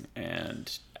thing,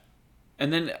 and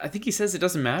then I think he says it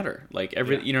doesn't matter. Like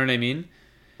you know what I mean?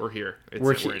 We're here.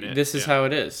 We're in it. This is how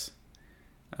it is.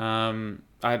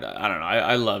 I don't know.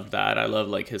 I loved that. I love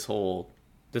like this whole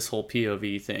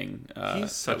POV thing.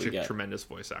 He's such a tremendous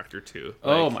voice actor too.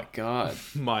 Oh my god.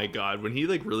 My god, when he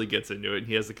like really gets into it and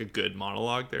he has like a good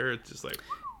monologue there, it's just like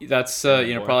that's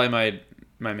probably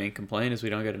my main complaint is we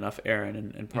don't get enough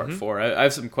Eren in part 4. I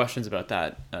have some questions about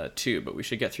that too, but we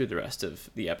should get through the rest of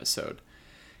the episode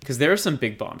because there are some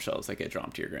big bombshells that get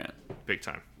dropped here, Grant. Big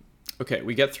time. Okay,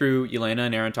 we get through Yelena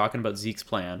and Eren talking about Zeke's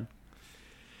plan.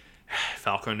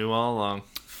 Falco knew all along.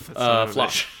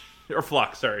 Flock. Or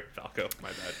Flock, sorry. Falco, my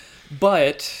bad.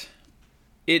 But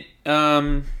it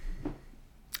the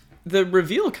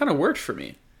reveal kind of worked for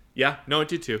me. Yeah, no, it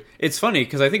did too. It's funny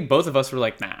because I think both of us were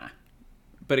like, nah.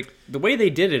 But the way they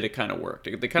did it kind of worked.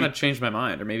 They kind of changed my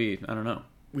mind, or maybe, I don't know.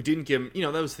 We didn't give him,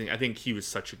 that was the thing. I think he was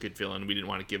such a good villain. We didn't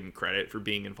want to give him credit for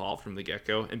being involved from the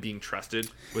get-go and being trusted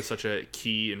with such a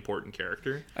key, important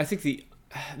character. I think the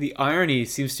irony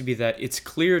seems to be that it's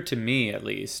clear to me, at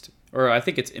least, or I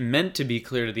think it's meant to be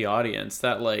clear to the audience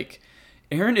that, like,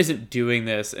 Eren isn't doing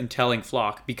this and telling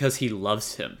Flock because he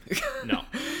loves him. No.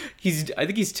 I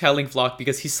think he's telling Flock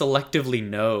because he selectively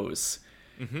knows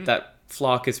that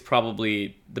Flock is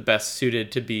probably the best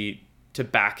suited to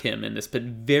back him in this but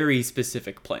very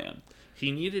specific plan.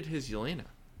 He needed his Yelena.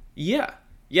 Yeah.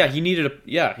 Yeah, he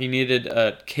needed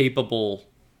a capable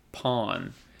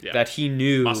pawn that he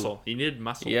knew. Muscle. He needed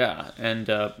muscle. Yeah,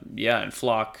 and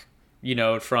Flock,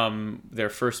 from their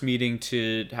first meeting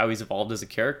to how he's evolved as a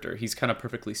character, he's kind of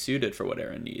perfectly suited for what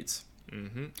Eren needs.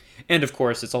 Mm-hmm. And of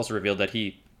course, it's also revealed that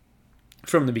he,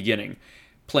 from the beginning,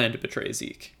 planned to betray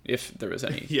Zeke, if there was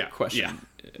any question,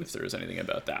 if there was anything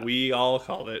about that. We all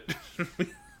called it.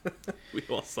 We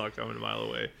all saw it coming a mile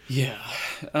away. Yeah.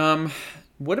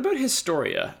 What about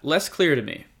Historia? Less clear to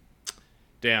me.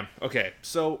 Damn. Okay,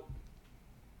 so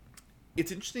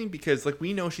it's interesting because, like,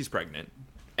 we know she's pregnant.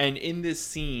 And in this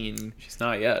scene... She's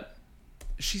not yet,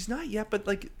 but,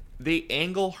 like, they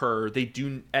angle her. They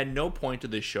do... At no point do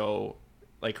they show,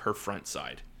 like, her front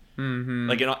side. Mm-hmm.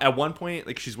 Like, at one point,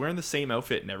 like, she's wearing the same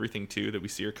outfit and everything, too, that we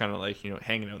see her kind of, like,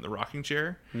 hanging out in the rocking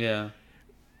chair. Yeah.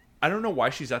 I don't know why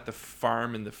she's at the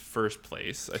farm in the first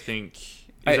place. I think...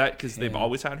 Is that because they've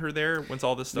always had her there once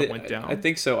all this stuff went down? I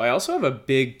think so. I also have a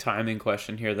big timing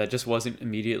question here that just wasn't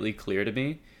immediately clear to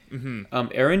me. Mm-hmm.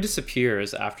 Eren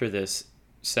disappears after this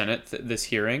this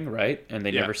hearing, right? And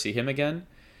they never see him again.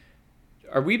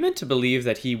 Are we meant to believe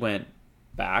that he went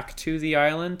back to the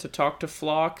island to talk to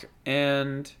Flock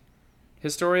and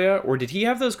Historia? Or did he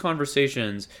have those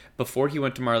conversations before he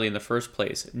went to Marley in the first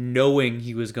place, knowing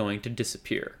he was going to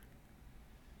disappear?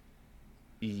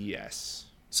 Yes.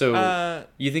 So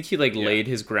you think he laid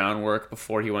his groundwork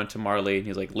before he went to Marley and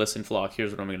he's like, listen, Flock,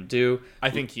 here's what I'm going to do? I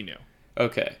think he knew.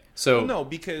 Okay. So well, no,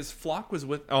 because Flock was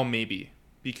with... Oh, maybe.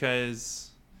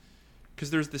 Because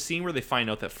there's the scene where they find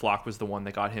out that Flock was the one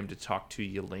that got him to talk to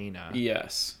Yelena.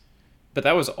 Yes. But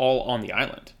that was all on the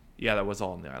island. Yeah, that was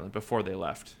all on the island before they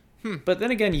left. But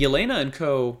then again, Yelena and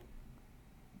co.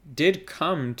 did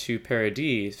come to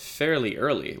Paradis fairly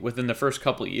early, within the first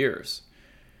couple of years.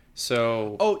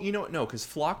 So... Oh, no, because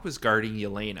Flock was guarding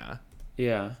Yelena.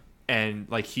 Yeah. And,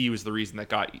 like, he was the reason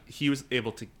that he was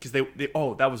able to... Because they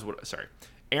that was what... Sorry.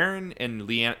 Eren and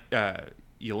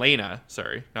Yelena,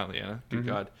 sorry, not Leanna, good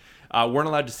God, weren't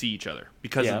allowed to see each other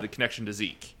because of the connection to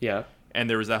Zeke. Yeah. And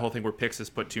there was that whole thing where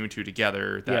Pixis put 2 and 2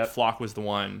 together, that Flock was the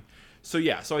one. So,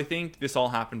 so I think this all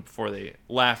happened before they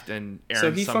left, and Eren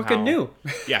So he somehow... fucking knew.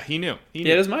 Yeah, he knew. He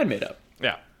had his mind made up.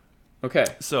 Yeah. Okay.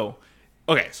 So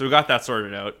we got that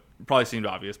sorted out. Probably seemed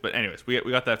obvious, but anyways, we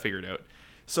got that figured out.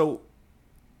 So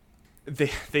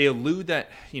they allude that,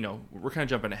 we're kind of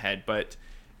jumping ahead, but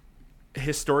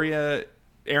Historia,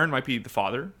 Eren might be the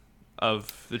father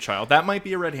of the child. That might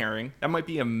be a red herring. That might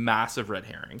be a massive red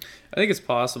herring. I think it's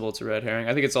possible it's a red herring.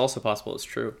 I think it's also possible it's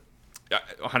true.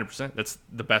 100%. That's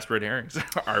the best red herrings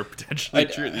are potentially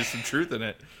true. There's some truth in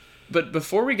it. But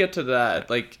before we get to that,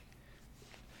 like,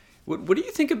 what do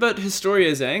you think about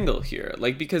Historia's angle here?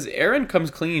 Like, because Eren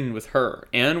comes clean with her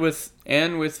and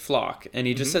with Flock, and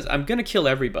he just says, "I'm gonna kill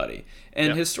everybody."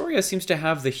 And Historia seems to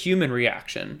have the human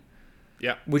reaction,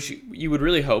 which you would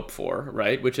really hope for,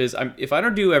 right? Which is, if I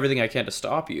don't do everything I can to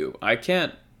stop you, I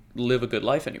can't live a good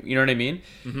life anymore. You know what I mean?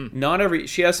 Mm-hmm.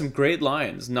 She has some great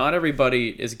lines. Not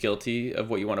everybody is guilty of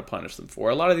what you want to punish them for.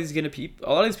 A lot of these people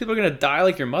are gonna die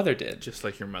like your mother did, just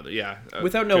like your mother,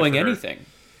 without knowing anything.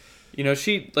 You know,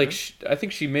 I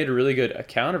think she made a really good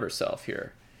account of herself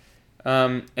here.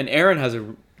 And Eren has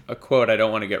a quote I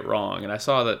don't want to get wrong, and I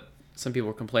saw that some people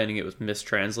were complaining it was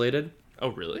mistranslated. Oh,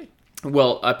 really?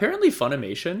 Well, apparently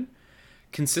Funimation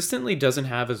consistently doesn't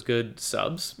have as good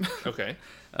subs. Okay.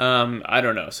 I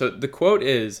don't know. So the quote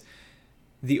is,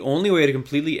 "The only way to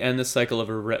completely end the cycle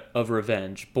of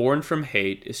revenge born from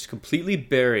hate is to completely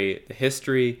bury the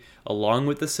history along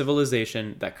with the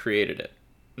civilization that created it."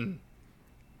 Mm.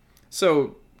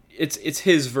 So it's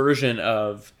his version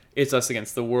of it's us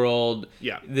against the world.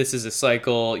 Yeah. This is a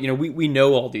cycle. You know, we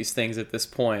know all these things at this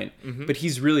point, but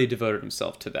he's really devoted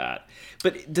himself to that.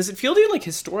 But does it feel to you like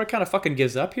Historia kind of fucking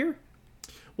gives up here?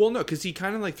 Well, no, because he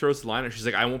kind of like throws the line out. She's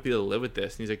like, "I won't be able to live with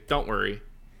this," and he's like, "Don't worry.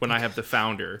 When I have the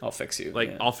founder, I'll fix you.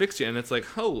 Like, I'll fix you." And it's like,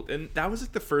 oh, and that was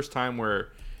like the first time where,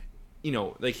 you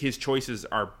know, like his choices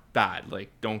are bad.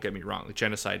 Like, don't get me wrong, like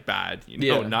genocide bad, you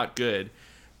know, not good.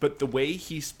 But the way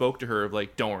he spoke to her of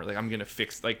like, "Don't worry, like I'm gonna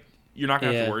fix, like you're not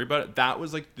gonna have to worry about it." That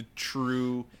was like the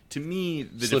true, to me,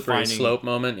 the slippery defining slope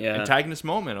moment, antagonist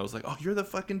moment. I was like, "Oh, you're the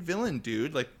fucking villain,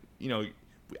 dude." Like, you know,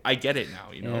 I get it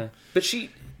now, you know. Yeah. But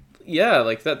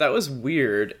like that was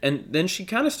weird, and then she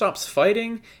kind of stops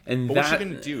fighting, and what's she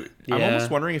gonna do? I'm almost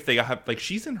wondering if they have, like,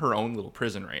 she's in her own little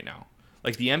prison right now.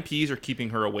 Like, the MPs are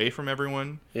keeping her away from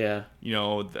everyone. Yeah. You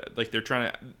know, like they're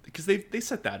trying to, because they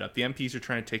set that up. The MPs are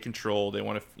trying to take control. They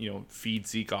want to, you know, feed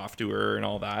Zeke off to her and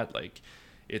all that. Like,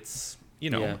 it's,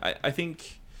 you know, I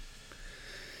think,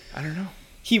 I don't know.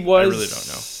 I really don't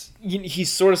know. He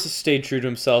sort of stayed true to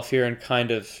himself here and kind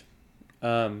of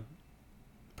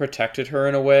protected her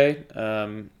in a way.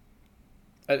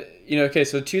 You know, okay,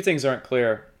 so two things aren't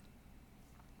clear.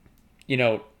 You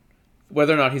know,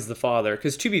 whether or not he's the father.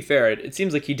 Because to be fair, it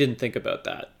seems like he didn't think about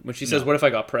that. When she says, "What if I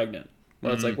got pregnant?"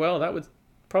 Well, it's like, well, that would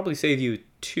probably save you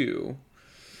too.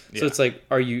 So it's like,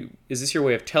 is this your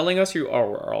way of telling us you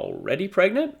are already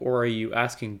pregnant? Or are you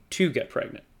asking to get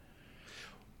pregnant?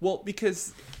 Well,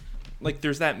 because, like,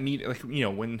 there's that meet, like, you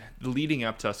know, when the leading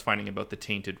up to us finding about the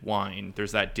tainted wine,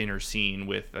 there's that dinner scene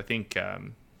with, I think,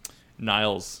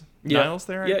 Niles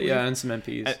there. And some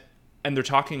MPs. And they're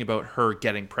talking about her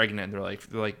getting pregnant. And they're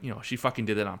like, you know, she fucking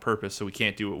did it on purpose, so we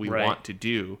can't do what we want to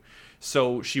do.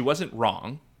 So she wasn't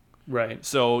wrong. Right.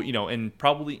 So, you know, and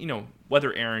probably, you know,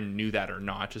 whether Eren knew that or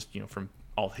not, just, you know, from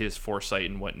all his foresight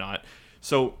and whatnot.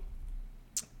 So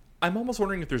I'm almost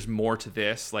wondering if there's more to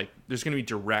this. Like, there's going to be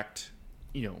direct,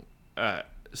 you know,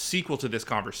 sequel to this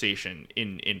conversation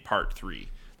in part 3.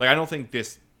 Like, I don't think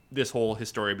this whole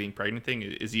Historia being pregnant thing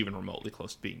is even remotely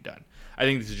close to being done. I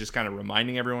think this is just kind of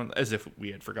reminding everyone, as if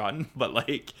we had forgotten, but,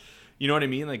 like, you know what I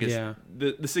mean? Like,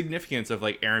 the significance of,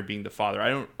 like, Eren being the father, I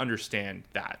don't understand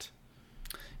that.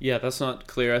 Yeah, that's not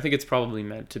clear. I think it's probably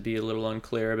meant to be a little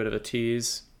unclear, a bit of a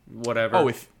tease, whatever. Oh,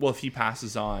 if he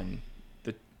passes on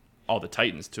all the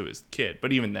Titans to his kid,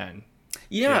 but even then,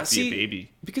 see, a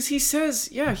baby. Because he says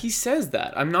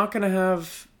that I'm not going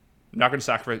to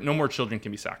sacrifice. No more children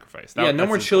can be sacrificed. No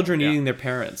more children eating their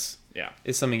parents. Yeah,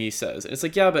 is something he says. And it's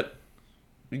like, yeah, but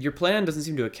your plan doesn't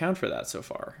seem to account for that so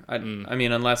far. I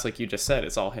mean, unless, like you just said,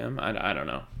 it's all him. I don't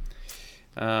know.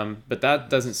 But that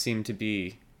doesn't seem to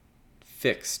be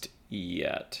fixed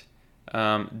yet.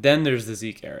 Then there's the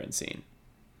Zeke Eren scene.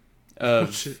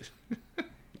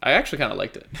 I actually kind of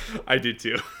liked it. I did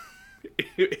too.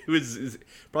 It was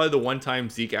probably the one time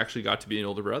Zeke actually got to be an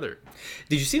older brother.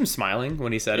 Did you see him smiling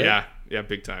when he said it? Yeah,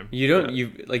 big time. You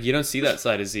don't see that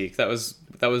side of Zeke. That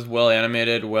was well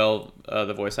animated.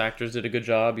 The voice actors did a good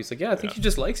job. He's like, yeah, I think he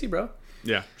just likes you, bro.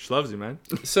 Yeah, she loves you, man.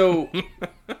 So,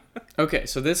 okay,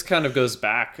 so this kind of goes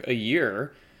back a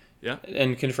year. Yeah.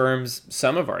 And confirms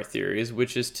some of our theories,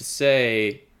 which is to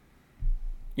say,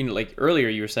 you know, like earlier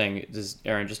you were saying, does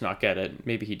Eren just not get it?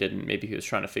 Maybe he didn't. Maybe he was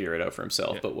trying to figure it out for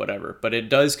himself, but whatever. But it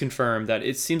does confirm that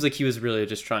it seems like he was really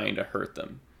just trying to hurt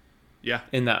them. Yeah.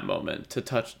 In that moment,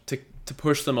 to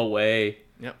push them away.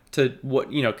 Yep. To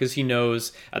what, you know, because he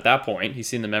knows at that point, he's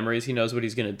seen the memories, he knows what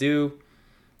he's going to do.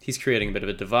 He's creating a bit of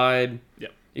a divide.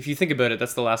 Yep. If you think about it,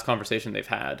 that's the last conversation they've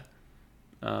had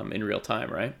in real time,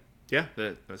 right? Yeah,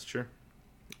 that's true.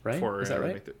 Right? Is that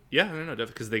right? Yeah, no, definitely,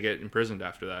 because they get imprisoned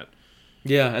after that.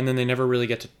 Yeah, and then they never really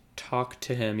get to talk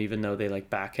to him, even though they like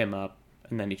back him up,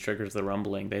 and then he triggers the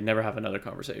rumbling. They never have another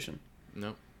conversation.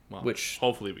 No. Well, which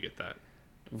hopefully we get that.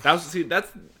 That's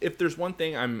if there's one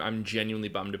thing I'm genuinely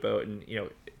bummed about, and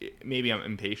maybe I'm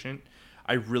impatient.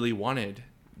 I really wanted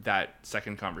that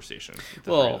second conversation.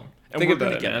 Well, think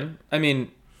about it, man. I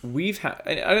mean, we've had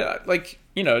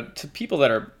to people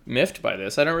that are miffed by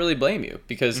this, I don't really blame you,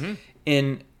 because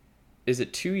in is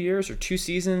it 2 years or 2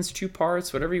 seasons, 2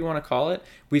 parts, whatever you want to call it,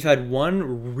 we've had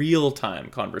one real-time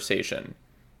conversation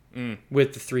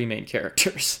with the 3 main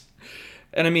characters.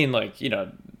 And I mean, like,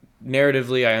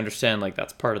 narratively, I understand, like,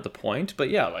 that's part of the point. But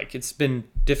yeah, like, it's been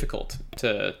difficult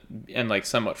and, like,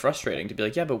 somewhat frustrating to be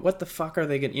like, yeah, but what the fuck are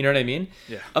they going to, you know what I mean?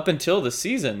 Yeah. Up until the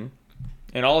season,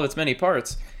 in all of its many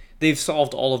parts, they've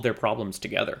solved all of their problems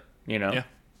together, Yeah.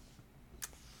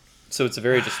 So it's a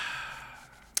very just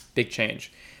big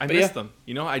change. I miss them.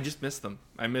 I just miss them.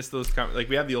 I miss those, like,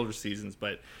 we have the older seasons,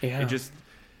 but it just...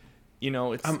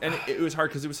 it's and it was hard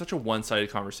because it was such a one-sided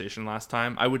conversation last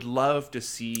time. I would love to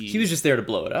see. He was just there to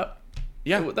blow it up.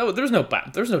 Yeah, there's no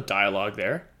dialogue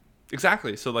there.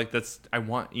 Exactly. So like I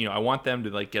want them to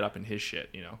like get up in his shit.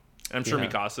 And I'm sure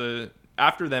Mikasa,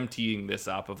 after them teeing this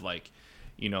up of like,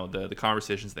 the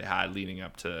conversations they had leading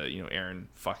up to Eren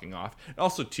fucking off. And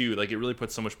also too, like, it really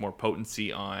puts so much more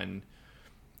potency on,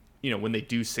 when they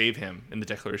do save him in the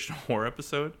Declaration of War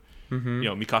episode.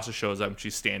 Mikasa shows up and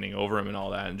she's standing over him and all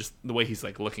that, and just the way he's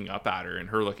like looking up at her and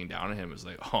her looking down at him is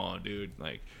like, oh dude,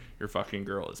 like, your fucking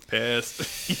girl is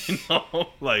pissed. You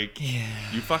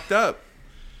fucked up.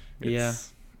 Yeah.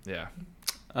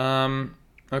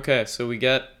 Okay, so we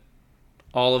get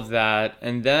all of that,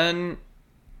 and then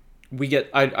we get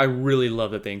I really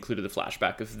love that they included the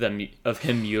flashback of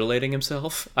him mutilating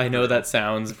himself. I know that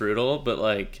sounds brutal, but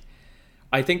like,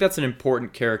 I think that's an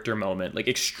important character moment, like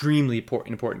extremely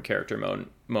important character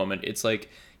moment. It's like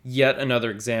yet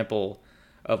another example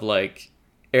of like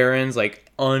Eren's like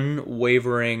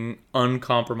unwavering,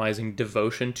 uncompromising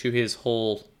devotion to his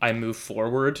whole "I move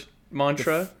forward"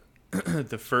 mantra.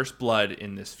 The first blood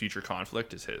in this future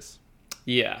conflict is his.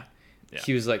 Yeah.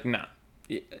 He was like, nah.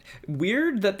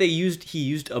 Weird that he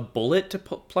used a bullet to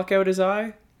pluck out his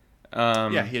eye. He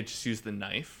had just used the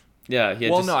knife. Yeah.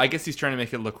 No, I guess he's trying to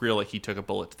make it look real, like he took a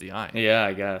bullet to the eye. Yeah,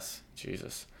 I guess.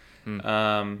 Jesus.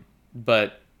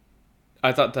 But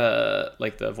I thought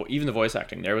even the voice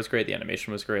acting there was great. The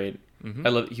animation was great. I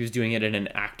love he was doing it in an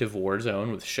active war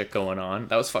zone with shit going on.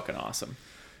 That was fucking awesome.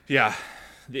 Yeah,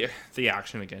 the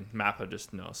action again. Mappa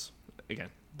just knows. Again,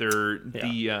 they're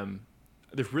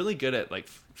really good at like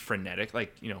frenetic,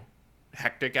 like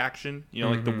hectic action.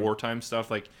 Like the wartime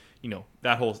stuff. Like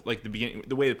that whole like the beginning,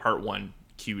 the way the part 1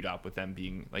 queued up with them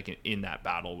being like in that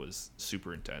battle was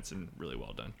super intense and really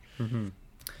well done.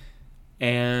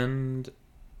 And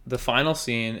the final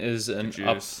scene is an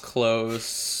up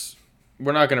close.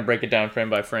 We're not going to break it down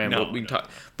frame by frame.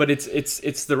 But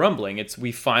it's the rumbling.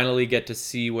 We finally get to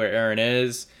see where Eren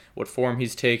is, what form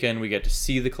he's taken. We get to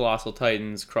see the colossal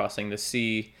titans crossing the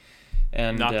sea,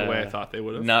 and not the way I thought they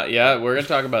would have. We're going to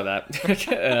talk about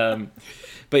that.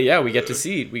 But yeah, we get to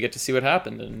see what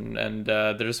happened, and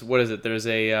there's There's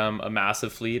a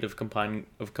massive fleet of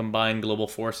combined global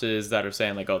forces that are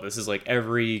saying like, oh, this is like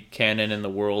every cannon in the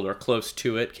world or close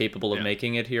to it, capable of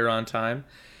making it here on time,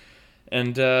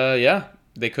 and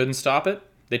they couldn't stop it.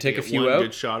 They take a few out,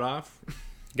 good shot off,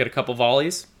 get a couple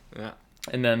volleys,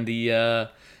 and then the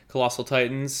colossal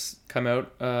titans come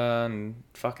out and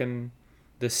fucking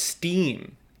the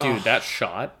steam, dude. That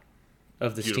shot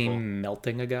of the beautiful. Steam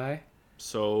melting a guy.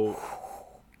 So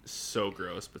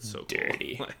gross, but so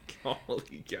dirty. Cool. Like,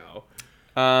 holy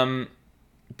cow.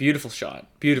 Beautiful shot,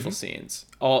 beautiful scenes,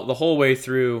 the whole way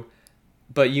through.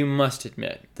 But you must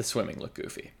admit, the swimming looked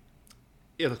goofy.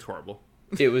 It looked horrible.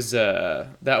 It was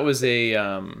that was a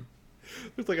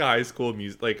It's like a high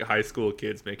school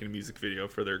kids making a music video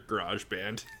for their garage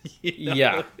band.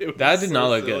 Yeah, that did not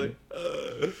look good.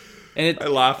 And I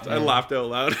laughed out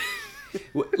loud.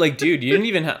 Like, dude, you didn't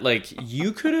even have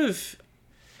you could have.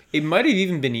 It might have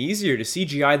even been easier to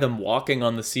CGI them walking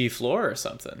on the sea floor or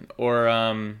something, or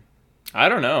I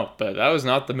don't know, but that was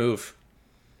not the move.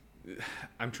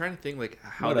 I'm trying to think like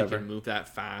how they can move that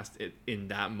fast in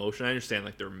that motion. I understand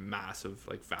like they're massive,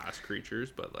 like fast creatures,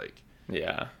 but like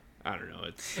I don't know.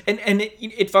 It's and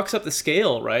it fucks up the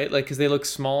scale, right? Like because they look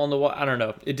small in the water. I don't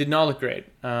know. It did not look great.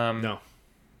 No.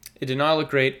 It did not look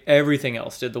great. Everything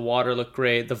else did. The water looked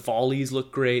great. The volleys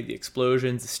looked great. The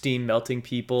explosions, the steam melting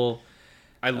people.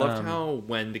 I loved how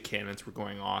when the cannons were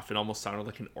going off, it almost sounded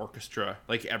like an orchestra.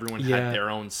 Like everyone had their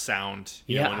own sound.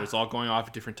 You know, and it was all going off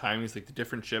at different timings. Like the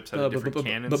different ships had a different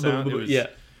cannon sound.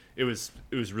 it was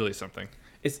really something.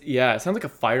 It sounds like a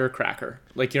firecracker.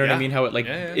 Like, you know what I mean? How it like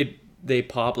they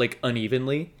pop like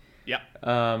unevenly. Yeah.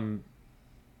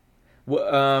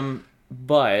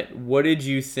 But what did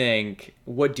you think?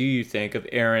 What do you think of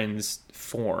Aaron's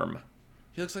form?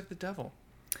 He looks like the devil.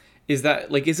 Is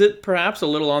it perhaps a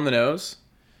little on the nose?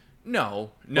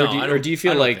 No. Or do you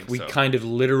feel like we kind of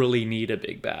literally need a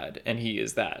big bad, and he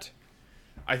is that?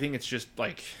 I think it's just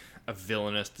like a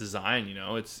villainous design, you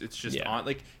know. It's just on,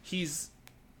 like, he's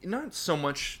not so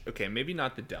much, okay, maybe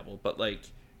not the devil, but like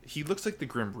he looks like the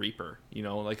Grim Reaper, you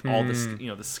know, like all this, you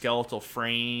know, the skeletal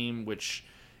frame, which,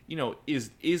 you know,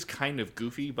 is kind of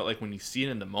goofy, but like when you see it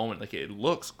in the moment, like it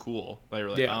looks cool. Like, we're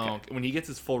like, when he gets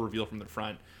his full reveal from the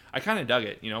front, I kind of dug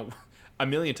it, you know, a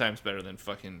million times better than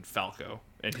fucking Falco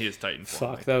and his Titan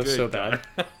form. Fuck, that was so bad.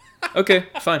 Okay,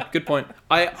 fine, good point.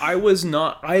 I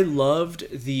loved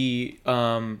the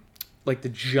like the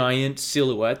giant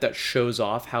silhouette that shows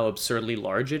off how absurdly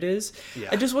large it is. Yeah.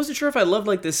 I just wasn't sure if I loved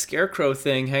like this scarecrow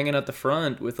thing hanging at the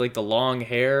front with like the long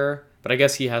hair, but I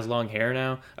guess he has long hair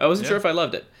now. I wasn't sure if I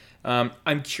loved it.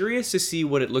 I'm curious to see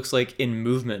what it looks like in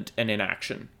movement and in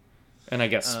action. And I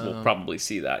guess we'll probably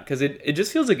see that, because it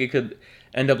just feels like it could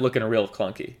end up looking real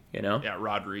clunky, you know? Yeah,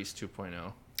 Rod Reese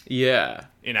 2.0. Yeah.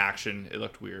 In action, it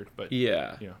looked weird, but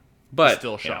yeah. You know, but the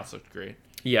still shots looked great.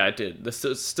 Yeah, it did. The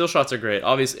still shots are great.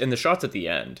 Obviously, and the shots at the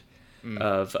end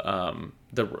of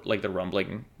the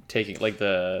rumbling taking, like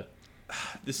the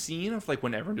scene of like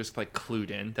when everyone just like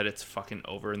clued in that it's fucking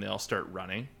over and they all start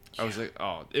running. I was like,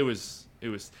 oh,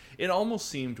 it almost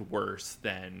seemed worse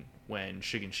than when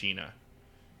Shiganshina.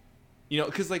 You know,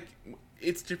 because like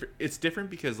it's different. It's different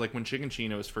because like when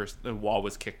Shiganshina was first, the wall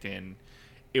was kicked in,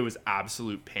 it was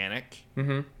absolute panic.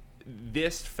 Mm-hmm.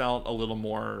 This felt a little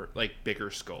more like bigger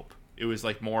scope. It was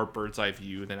like more bird's eye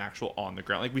view than actual on the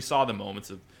ground. Like we saw the moments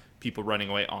of people running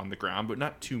away on the ground, but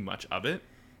not too much of it.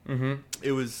 Mm-hmm.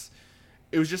 It was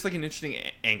just like an interesting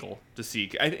angle to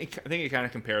see. I think it kind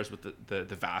of compares with the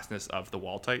vastness of the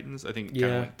Wall Titans. I think it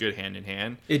kind of went good hand in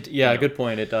hand. Good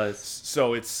point. It does.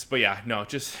 So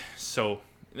just so,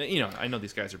 you know, I know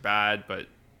these guys are bad, but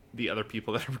the other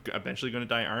people that are eventually going to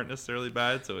die aren't necessarily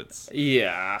bad. So it's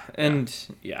I mean,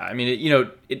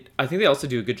 I think they also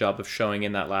do a good job of showing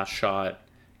in that last shot,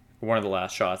 one of the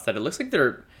last shots, that it looks like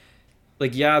they're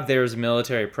like, there's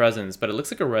military presence, but it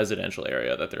looks like a residential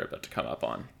area that they're about to come up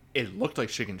on. It looked like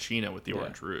Shiganshina with the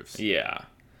orange roofs. Yeah.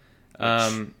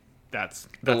 That's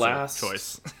the last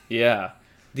choice. Yeah.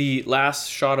 The last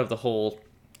shot of the whole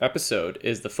episode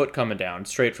is the foot coming down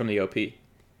straight from the OP.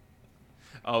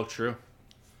 Oh, true.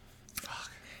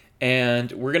 Fuck.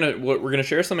 And we're gonna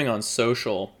share something on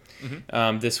social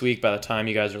this week by the time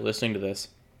you guys are listening to this.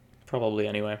 Probably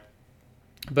anyway.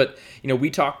 But, you know, we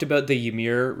talked about the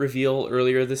Ymir reveal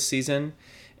earlier this season,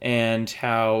 and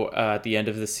how at the end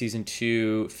of the season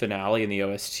 2 finale in the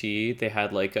OST, they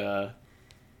had like a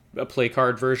play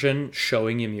card version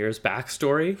showing Ymir's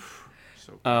backstory.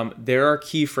 So cool. There are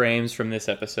key frames from this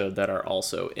episode that are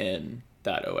also in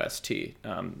that OST.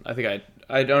 I think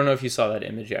I don't know if you saw that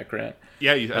image yet, Grant.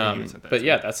 Yeah, I think you sent that. But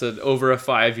yeah, that's over a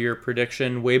 5-year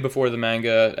prediction, way before the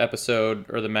manga episode,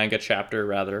 or the manga chapter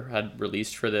rather, had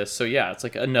released for this. So yeah, it's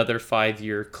like another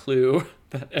 5-year clue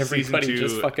that everybody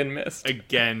just fucking missed.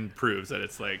 Again, proves that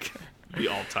it's like the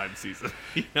all-time season.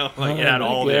 You know, like it had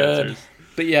all the answers.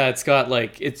 But yeah, it's got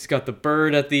the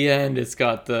bird at the end. It's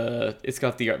got the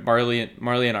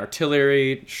Marleyan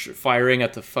artillery firing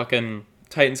at the fucking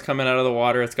Titans coming out of the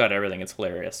water. It's got everything. It's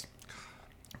hilarious.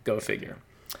 Go figure.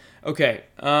 Okay.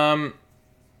 I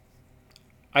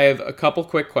have a couple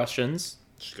quick questions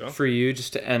for you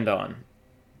just to end on.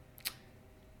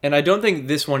 And I don't think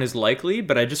this one is likely,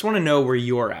 but I just want to know where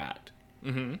you're at.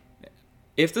 Mm-hmm.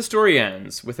 If the story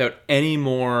ends without any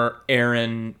more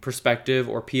Aaron perspective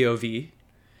or POV,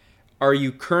 are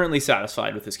you currently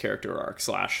satisfied with his character arc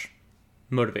 /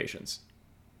 motivations?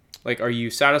 Like, are you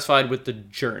satisfied with the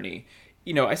journey?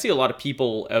 You know, I see a lot of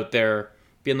people out there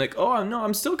being like, oh, no,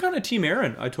 I'm still kind of Team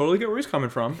Aaron. I totally get where he's coming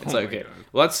from. It's like, okay,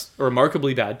 well, that's a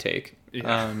remarkably bad take.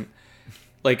 Yeah.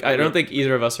 I don't think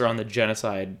either of us are on the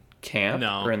genocide camp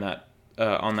or in that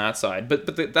on that side.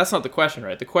 But that's not the question,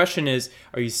 right? The question is,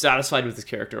 are you satisfied with his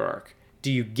character arc?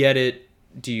 Do you get it?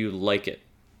 Do you like it?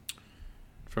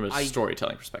 From a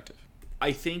storytelling perspective.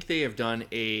 I think they have done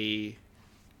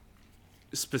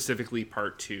specifically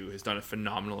part 2 has done a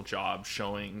phenomenal job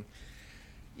showing,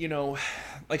 you know,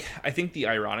 like, I think the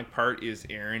ironic part is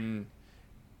Aaron,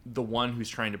 the one who's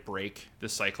trying to break the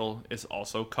cycle, is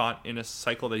also caught in a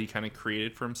cycle that he kind of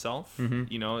created for himself. Mm-hmm.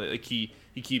 You know, like he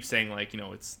keeps saying, like, you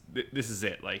know, this is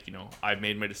it. Like, you know, I've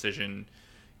made my decision,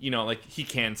 you know, like he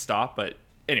can stop. But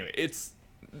anyway,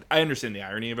 I understand the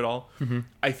irony of it all. Mm-hmm.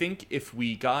 I think if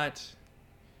we got,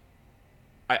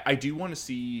 I do want to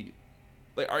see,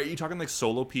 like, are you talking like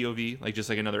solo POV, like just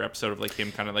like another episode of like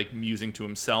him kind of like musing to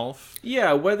himself?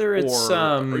 Yeah, whether it's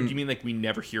or do you mean like we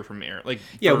never hear from Aaron? Like,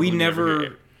 yeah,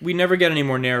 verbally we never get any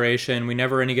more narration. We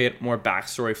never get more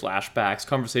backstory flashbacks,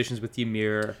 conversations with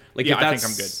Ymir. Like, yeah, if I that's,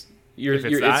 think I'm good.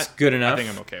 It's good enough. I think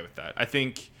I'm okay with that. I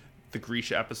think the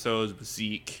Grisha episodes with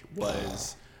Zeke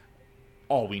was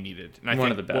all we needed. And one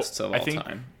of the best of all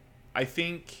time. I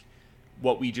think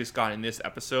what we just got in this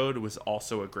episode was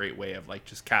also a great way of like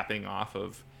just capping off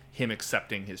of him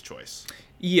accepting his choice.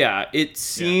 Yeah, it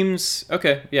seems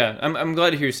okay. Yeah, I'm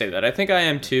glad to hear you say that. I think I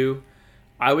am too.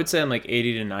 I would say I'm like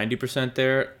 80 to 90%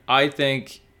 there. I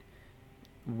think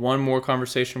one more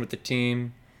conversation with the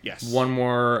team. Yes. One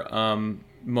more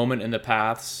moment in the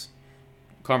paths,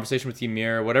 conversation with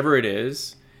Ymir, whatever it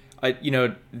is.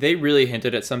 They really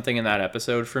hinted at something in that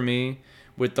episode for me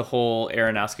with the whole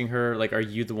Aaron asking her, like, are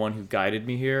you the one who guided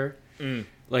me here?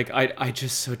 Like, I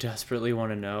just so desperately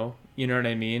want to know. You know what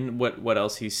I mean? What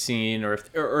else he's seen, or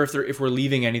if we're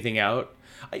leaving anything out.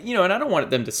 And I don't want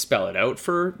them to spell it out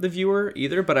for the viewer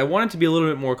either, but I want it to be a little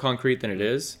bit more concrete than it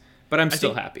is. But I'm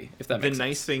still happy, if that makes sense. The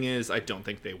nice thing is, I don't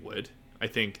think they would. I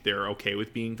think they're okay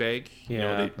with being vague.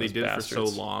 Yeah, they did it for so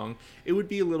long. It would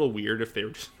be a little weird if they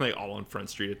were just like all on Front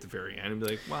Street at the very end and be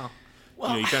like, wow.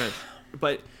 You kind of.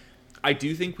 But I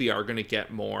do think we are going to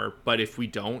get more. But if we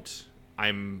don't,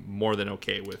 I'm more than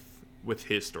okay with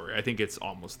his story. I think it's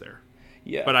almost there.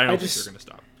 Yeah, but I don't think they're going to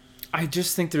stop. I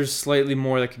just think there's slightly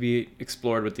more that could be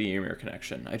explored with the Ymir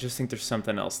connection. I just think there's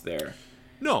something else there.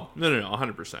 No,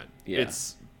 100%. Yeah.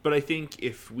 But I think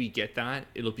if we get that,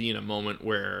 it'll be in a moment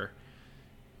where,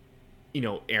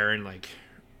 Aaron, like,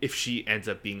 if she ends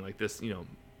up being like this,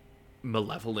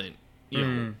 malevolent,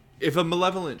 if a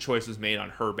malevolent choice is made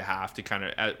on her behalf to kind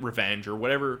of revenge or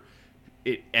whatever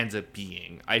it ends up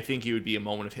being, I think it would be a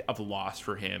moment of loss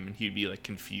for him, and he'd be like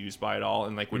confused by it all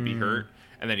and like would be hurt,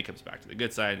 and then he comes back to the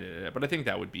good side. But I think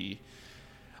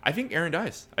I think Aaron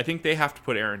dies. I think they have to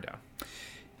put Aaron down.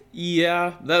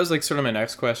 Yeah, that was like sort of my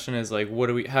next question is like,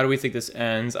 how do we think this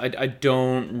ends? I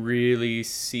don't really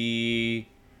see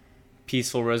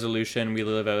peaceful resolution. We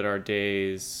live out our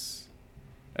days.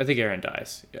 I think Aaron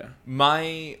dies. Yeah.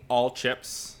 My all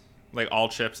chips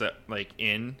that like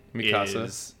in Mikasa.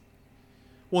 Is,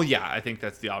 well, yeah, I think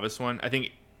that's the obvious one. I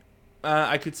think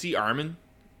I could see Armin.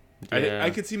 Yeah. I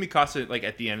could see Mikasa like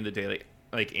at the end of the day,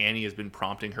 like Annie has been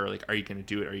prompting her, like, are you going to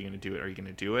do it? Are you going to do it? Are you going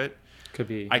to do it? Could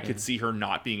be. I could see her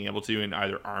not being able to in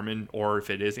either Armin or if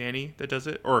it is Annie that does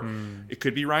it, or it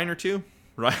could be Reiner too.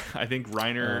 Right? I think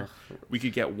Reiner. We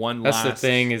could get one. That's the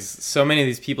thing is, so many of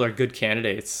these people are good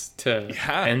candidates to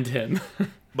end him.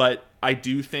 But I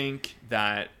do think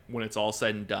that when it's all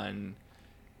said and done,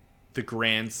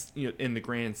 in the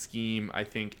grand scheme, I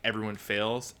think everyone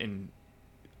fails, and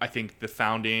I think the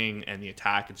founding and the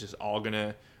attack is just all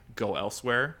gonna go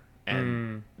elsewhere,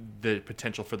 and the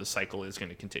potential for the cycle is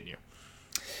gonna continue.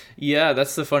 Yeah,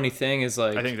 that's the funny thing is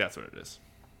like, I think that's what it is.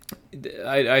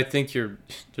 I think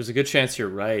there's a good chance you're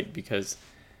right, because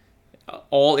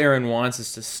all Aaron wants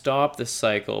is to stop the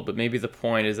cycle, but maybe the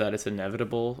point is that it's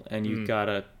inevitable and you've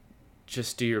gotta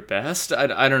just do your best.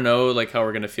 I don't know like how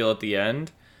we're gonna feel at the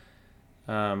end,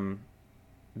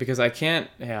 because I can't.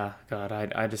 Yeah, God,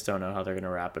 I just don't know how they're gonna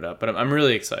wrap it up. But I'm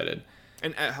really excited.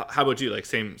 And how about you? Like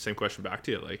same question back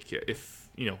to you. Like if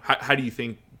how do you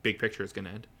think big picture is gonna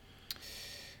end?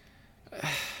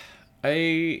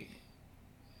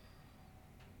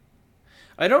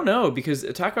 I don't know, because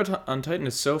Attack on Titan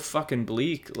is so fucking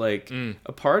bleak. Like,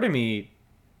 a part of me,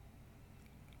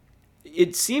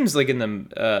 it seems like in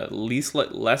the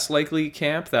less likely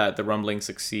camp that the Rumbling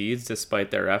succeeds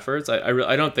despite their efforts.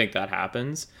 I don't think that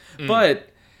happens. But,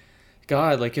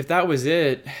 God, like, if that was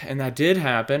it, and that did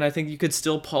happen, I think you could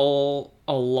still pull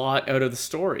a lot out of the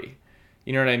story.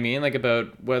 You know what I mean? Like,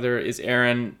 about whether is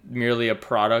Aaron merely a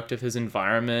product of his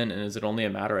environment, and is it only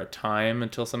a matter of time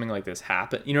until something like this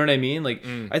happens? You know what I mean? Like,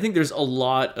 I think there's a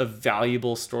lot of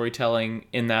valuable storytelling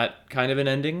in that kind of an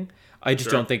ending. I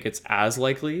just don't think it's as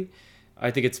likely.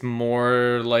 I think it's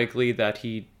more likely that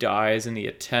he dies in the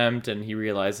attempt, and he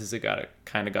realizes it got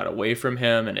away from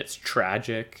him, and it's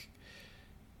tragic.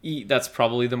 That's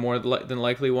probably the more than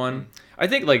likely one. I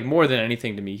think, like, more than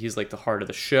anything to me, he's like the heart of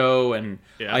the show, and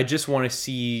I just want to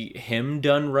see him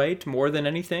done right more than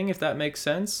anything, if that makes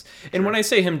sense. And when I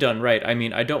say him done right, I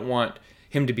mean I don't want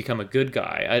him to become a good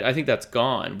guy. I think that's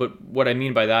gone. But what I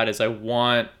mean by that is I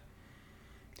want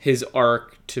his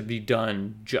arc to be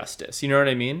done justice. You know what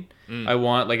I mean? I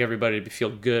want like everybody to feel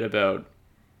good about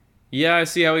Yeah, I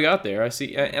see how we got there. I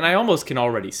see, and I almost can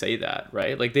already say that,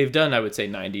 right? Like they've done, I would say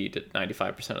 90 to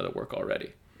 95% of the work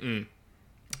already.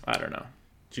 I don't know.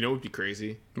 Do you know what would be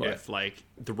crazy? What? If like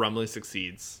the Rumbling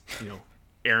succeeds,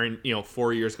 Aaron,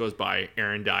 4 years goes by,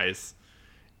 Aaron dies,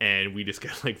 and we just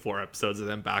get like 4 episodes of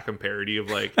them back on parody of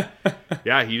like,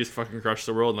 yeah, he just fucking crushed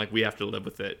the world, and like we have to live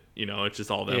with it. It's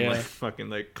just all them like fucking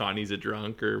like Connie's a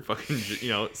drunk or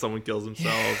fucking someone kills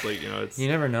themselves. Like it's You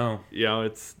never know.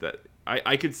 it's that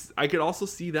I could also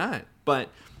see that, but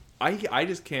I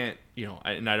just can't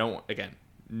and I don't again.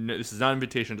 No, this is not an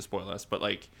invitation to spoil us, but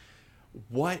like,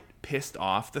 what pissed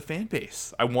off the fan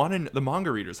base? I wanted the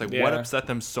manga readers. Like, what upset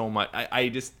them so much? I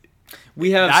just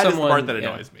we have that someone, is the part that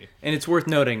annoys me. And it's worth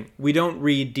noting, we don't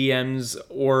read DMs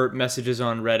or messages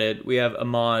on Reddit. We have a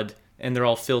mod, and they're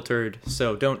all filtered,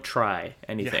 so don't try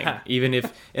anything. Yeah. Even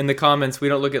if in the comments we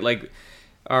don't look at like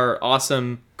our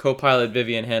awesome co-pilot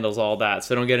Vivian handles all that,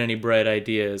 so don't get any bright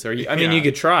ideas. Or I mean, you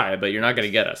could try, but you're not going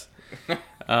to get us.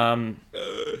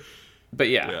 But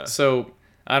yeah, so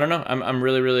I don't know. I'm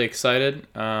really, really excited.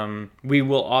 We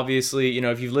will obviously,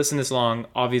 if you've listened this long,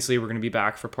 obviously we're going to be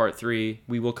back for part 3.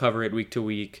 We will cover it week to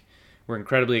week. We're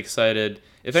incredibly excited.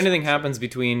 If anything happens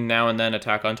between now and then,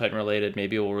 Attack on Titan related,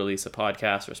 maybe we'll release a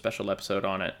podcast or a special episode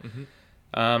on it.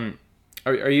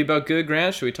 Are you about good,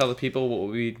 Grant? Should we tell the people what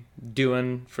we'll be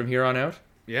doing from here on out?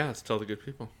 Yeah, let's tell the good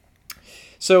people.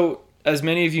 So, as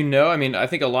many of you know, I mean, I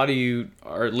think a lot of you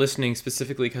are listening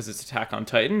specifically because it's Attack on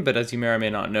Titan, but as you may or may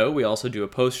not know, we also do a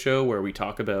post show where we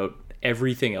talk about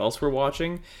everything else we're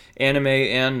watching, anime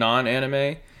and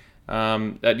non-anime.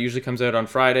 That usually comes out on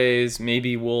Fridays.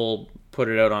 Maybe we'll put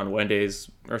it out on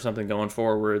Wednesdays or something going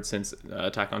forward since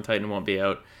Attack on Titan won't be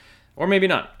out. Or maybe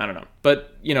not. I don't know.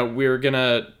 But, we're going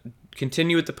to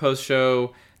continue with the post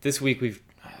show. This week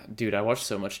Dude, I watched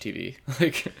so much TV.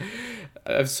 Like,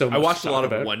 I have so much. I watched to a talk lot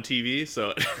about. of one TV,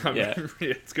 so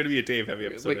it's going to be a Dave heavy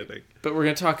episode, I think. But we're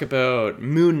going to talk about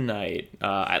Moon Knight,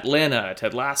 Atlanta,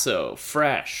 Ted Lasso,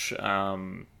 Fresh,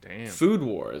 Food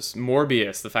Wars,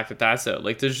 Morbius, the fact that that's out.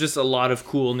 Like, there's just a lot of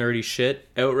cool, nerdy shit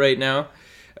out right now.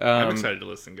 I'm excited to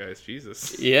listen, guys.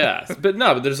 Jesus. Yeah. But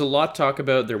there's a lot to talk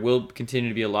about. There will continue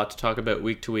to be a lot to talk about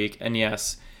week to week. And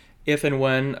yes, if and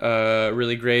when a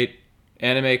really great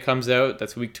anime comes out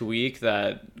that's week to week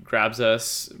that grabs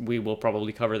us, we will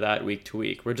probably cover that week to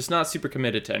week. We're just not super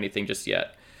committed to anything just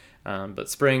yet. But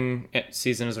spring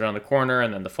season is around the corner,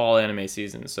 and then the fall anime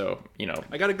season. So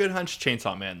I got a good hunch.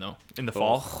 Chainsaw Man though in the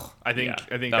fall. I think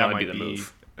that might be the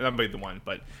move. That might be the one.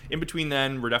 But in between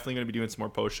then, we're definitely going to be doing some more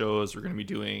post shows. We're going to be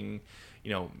doing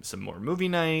some more movie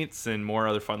nights and more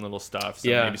other fun little stuff. So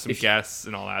maybe some guests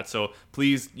and all that. So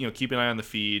please, keep an eye on the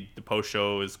feed. The post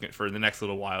show is for the next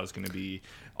little while is going to be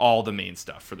all the main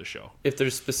stuff for the show. If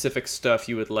there's specific stuff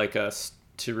you would like us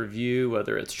to review,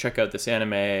 whether it's check out this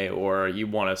anime or you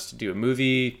want us to do a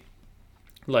movie,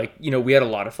 like, we had a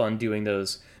lot of fun doing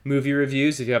those movie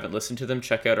reviews. If you haven't listened to them,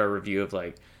 check out our review of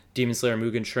like Demon Slayer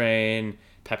Mugen Train,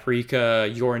 Paprika,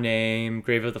 Your Name,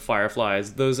 Grave of the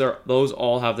Fireflies. Those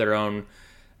all have their own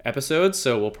episodes,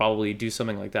 so we'll probably do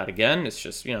something like that again. It's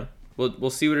just, we'll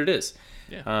see what it is.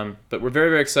 Yeah. But we're very,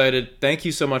 very excited. Thank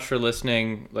you so much for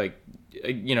listening. Like,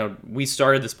 we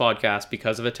started this podcast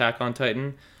because of Attack on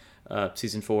Titan,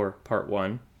 season 4, part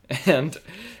 1. And,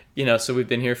 so we've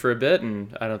been here for a bit,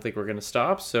 and I don't think we're going to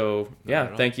stop. So,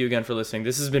 yeah, thank you again for listening.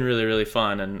 This has been really, really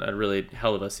fun and a really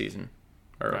hell of a season,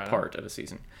 or a part of a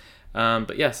season.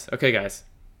 But yes, okay, guys,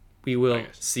 we will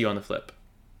see you on the flip.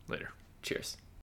 Later. Cheers.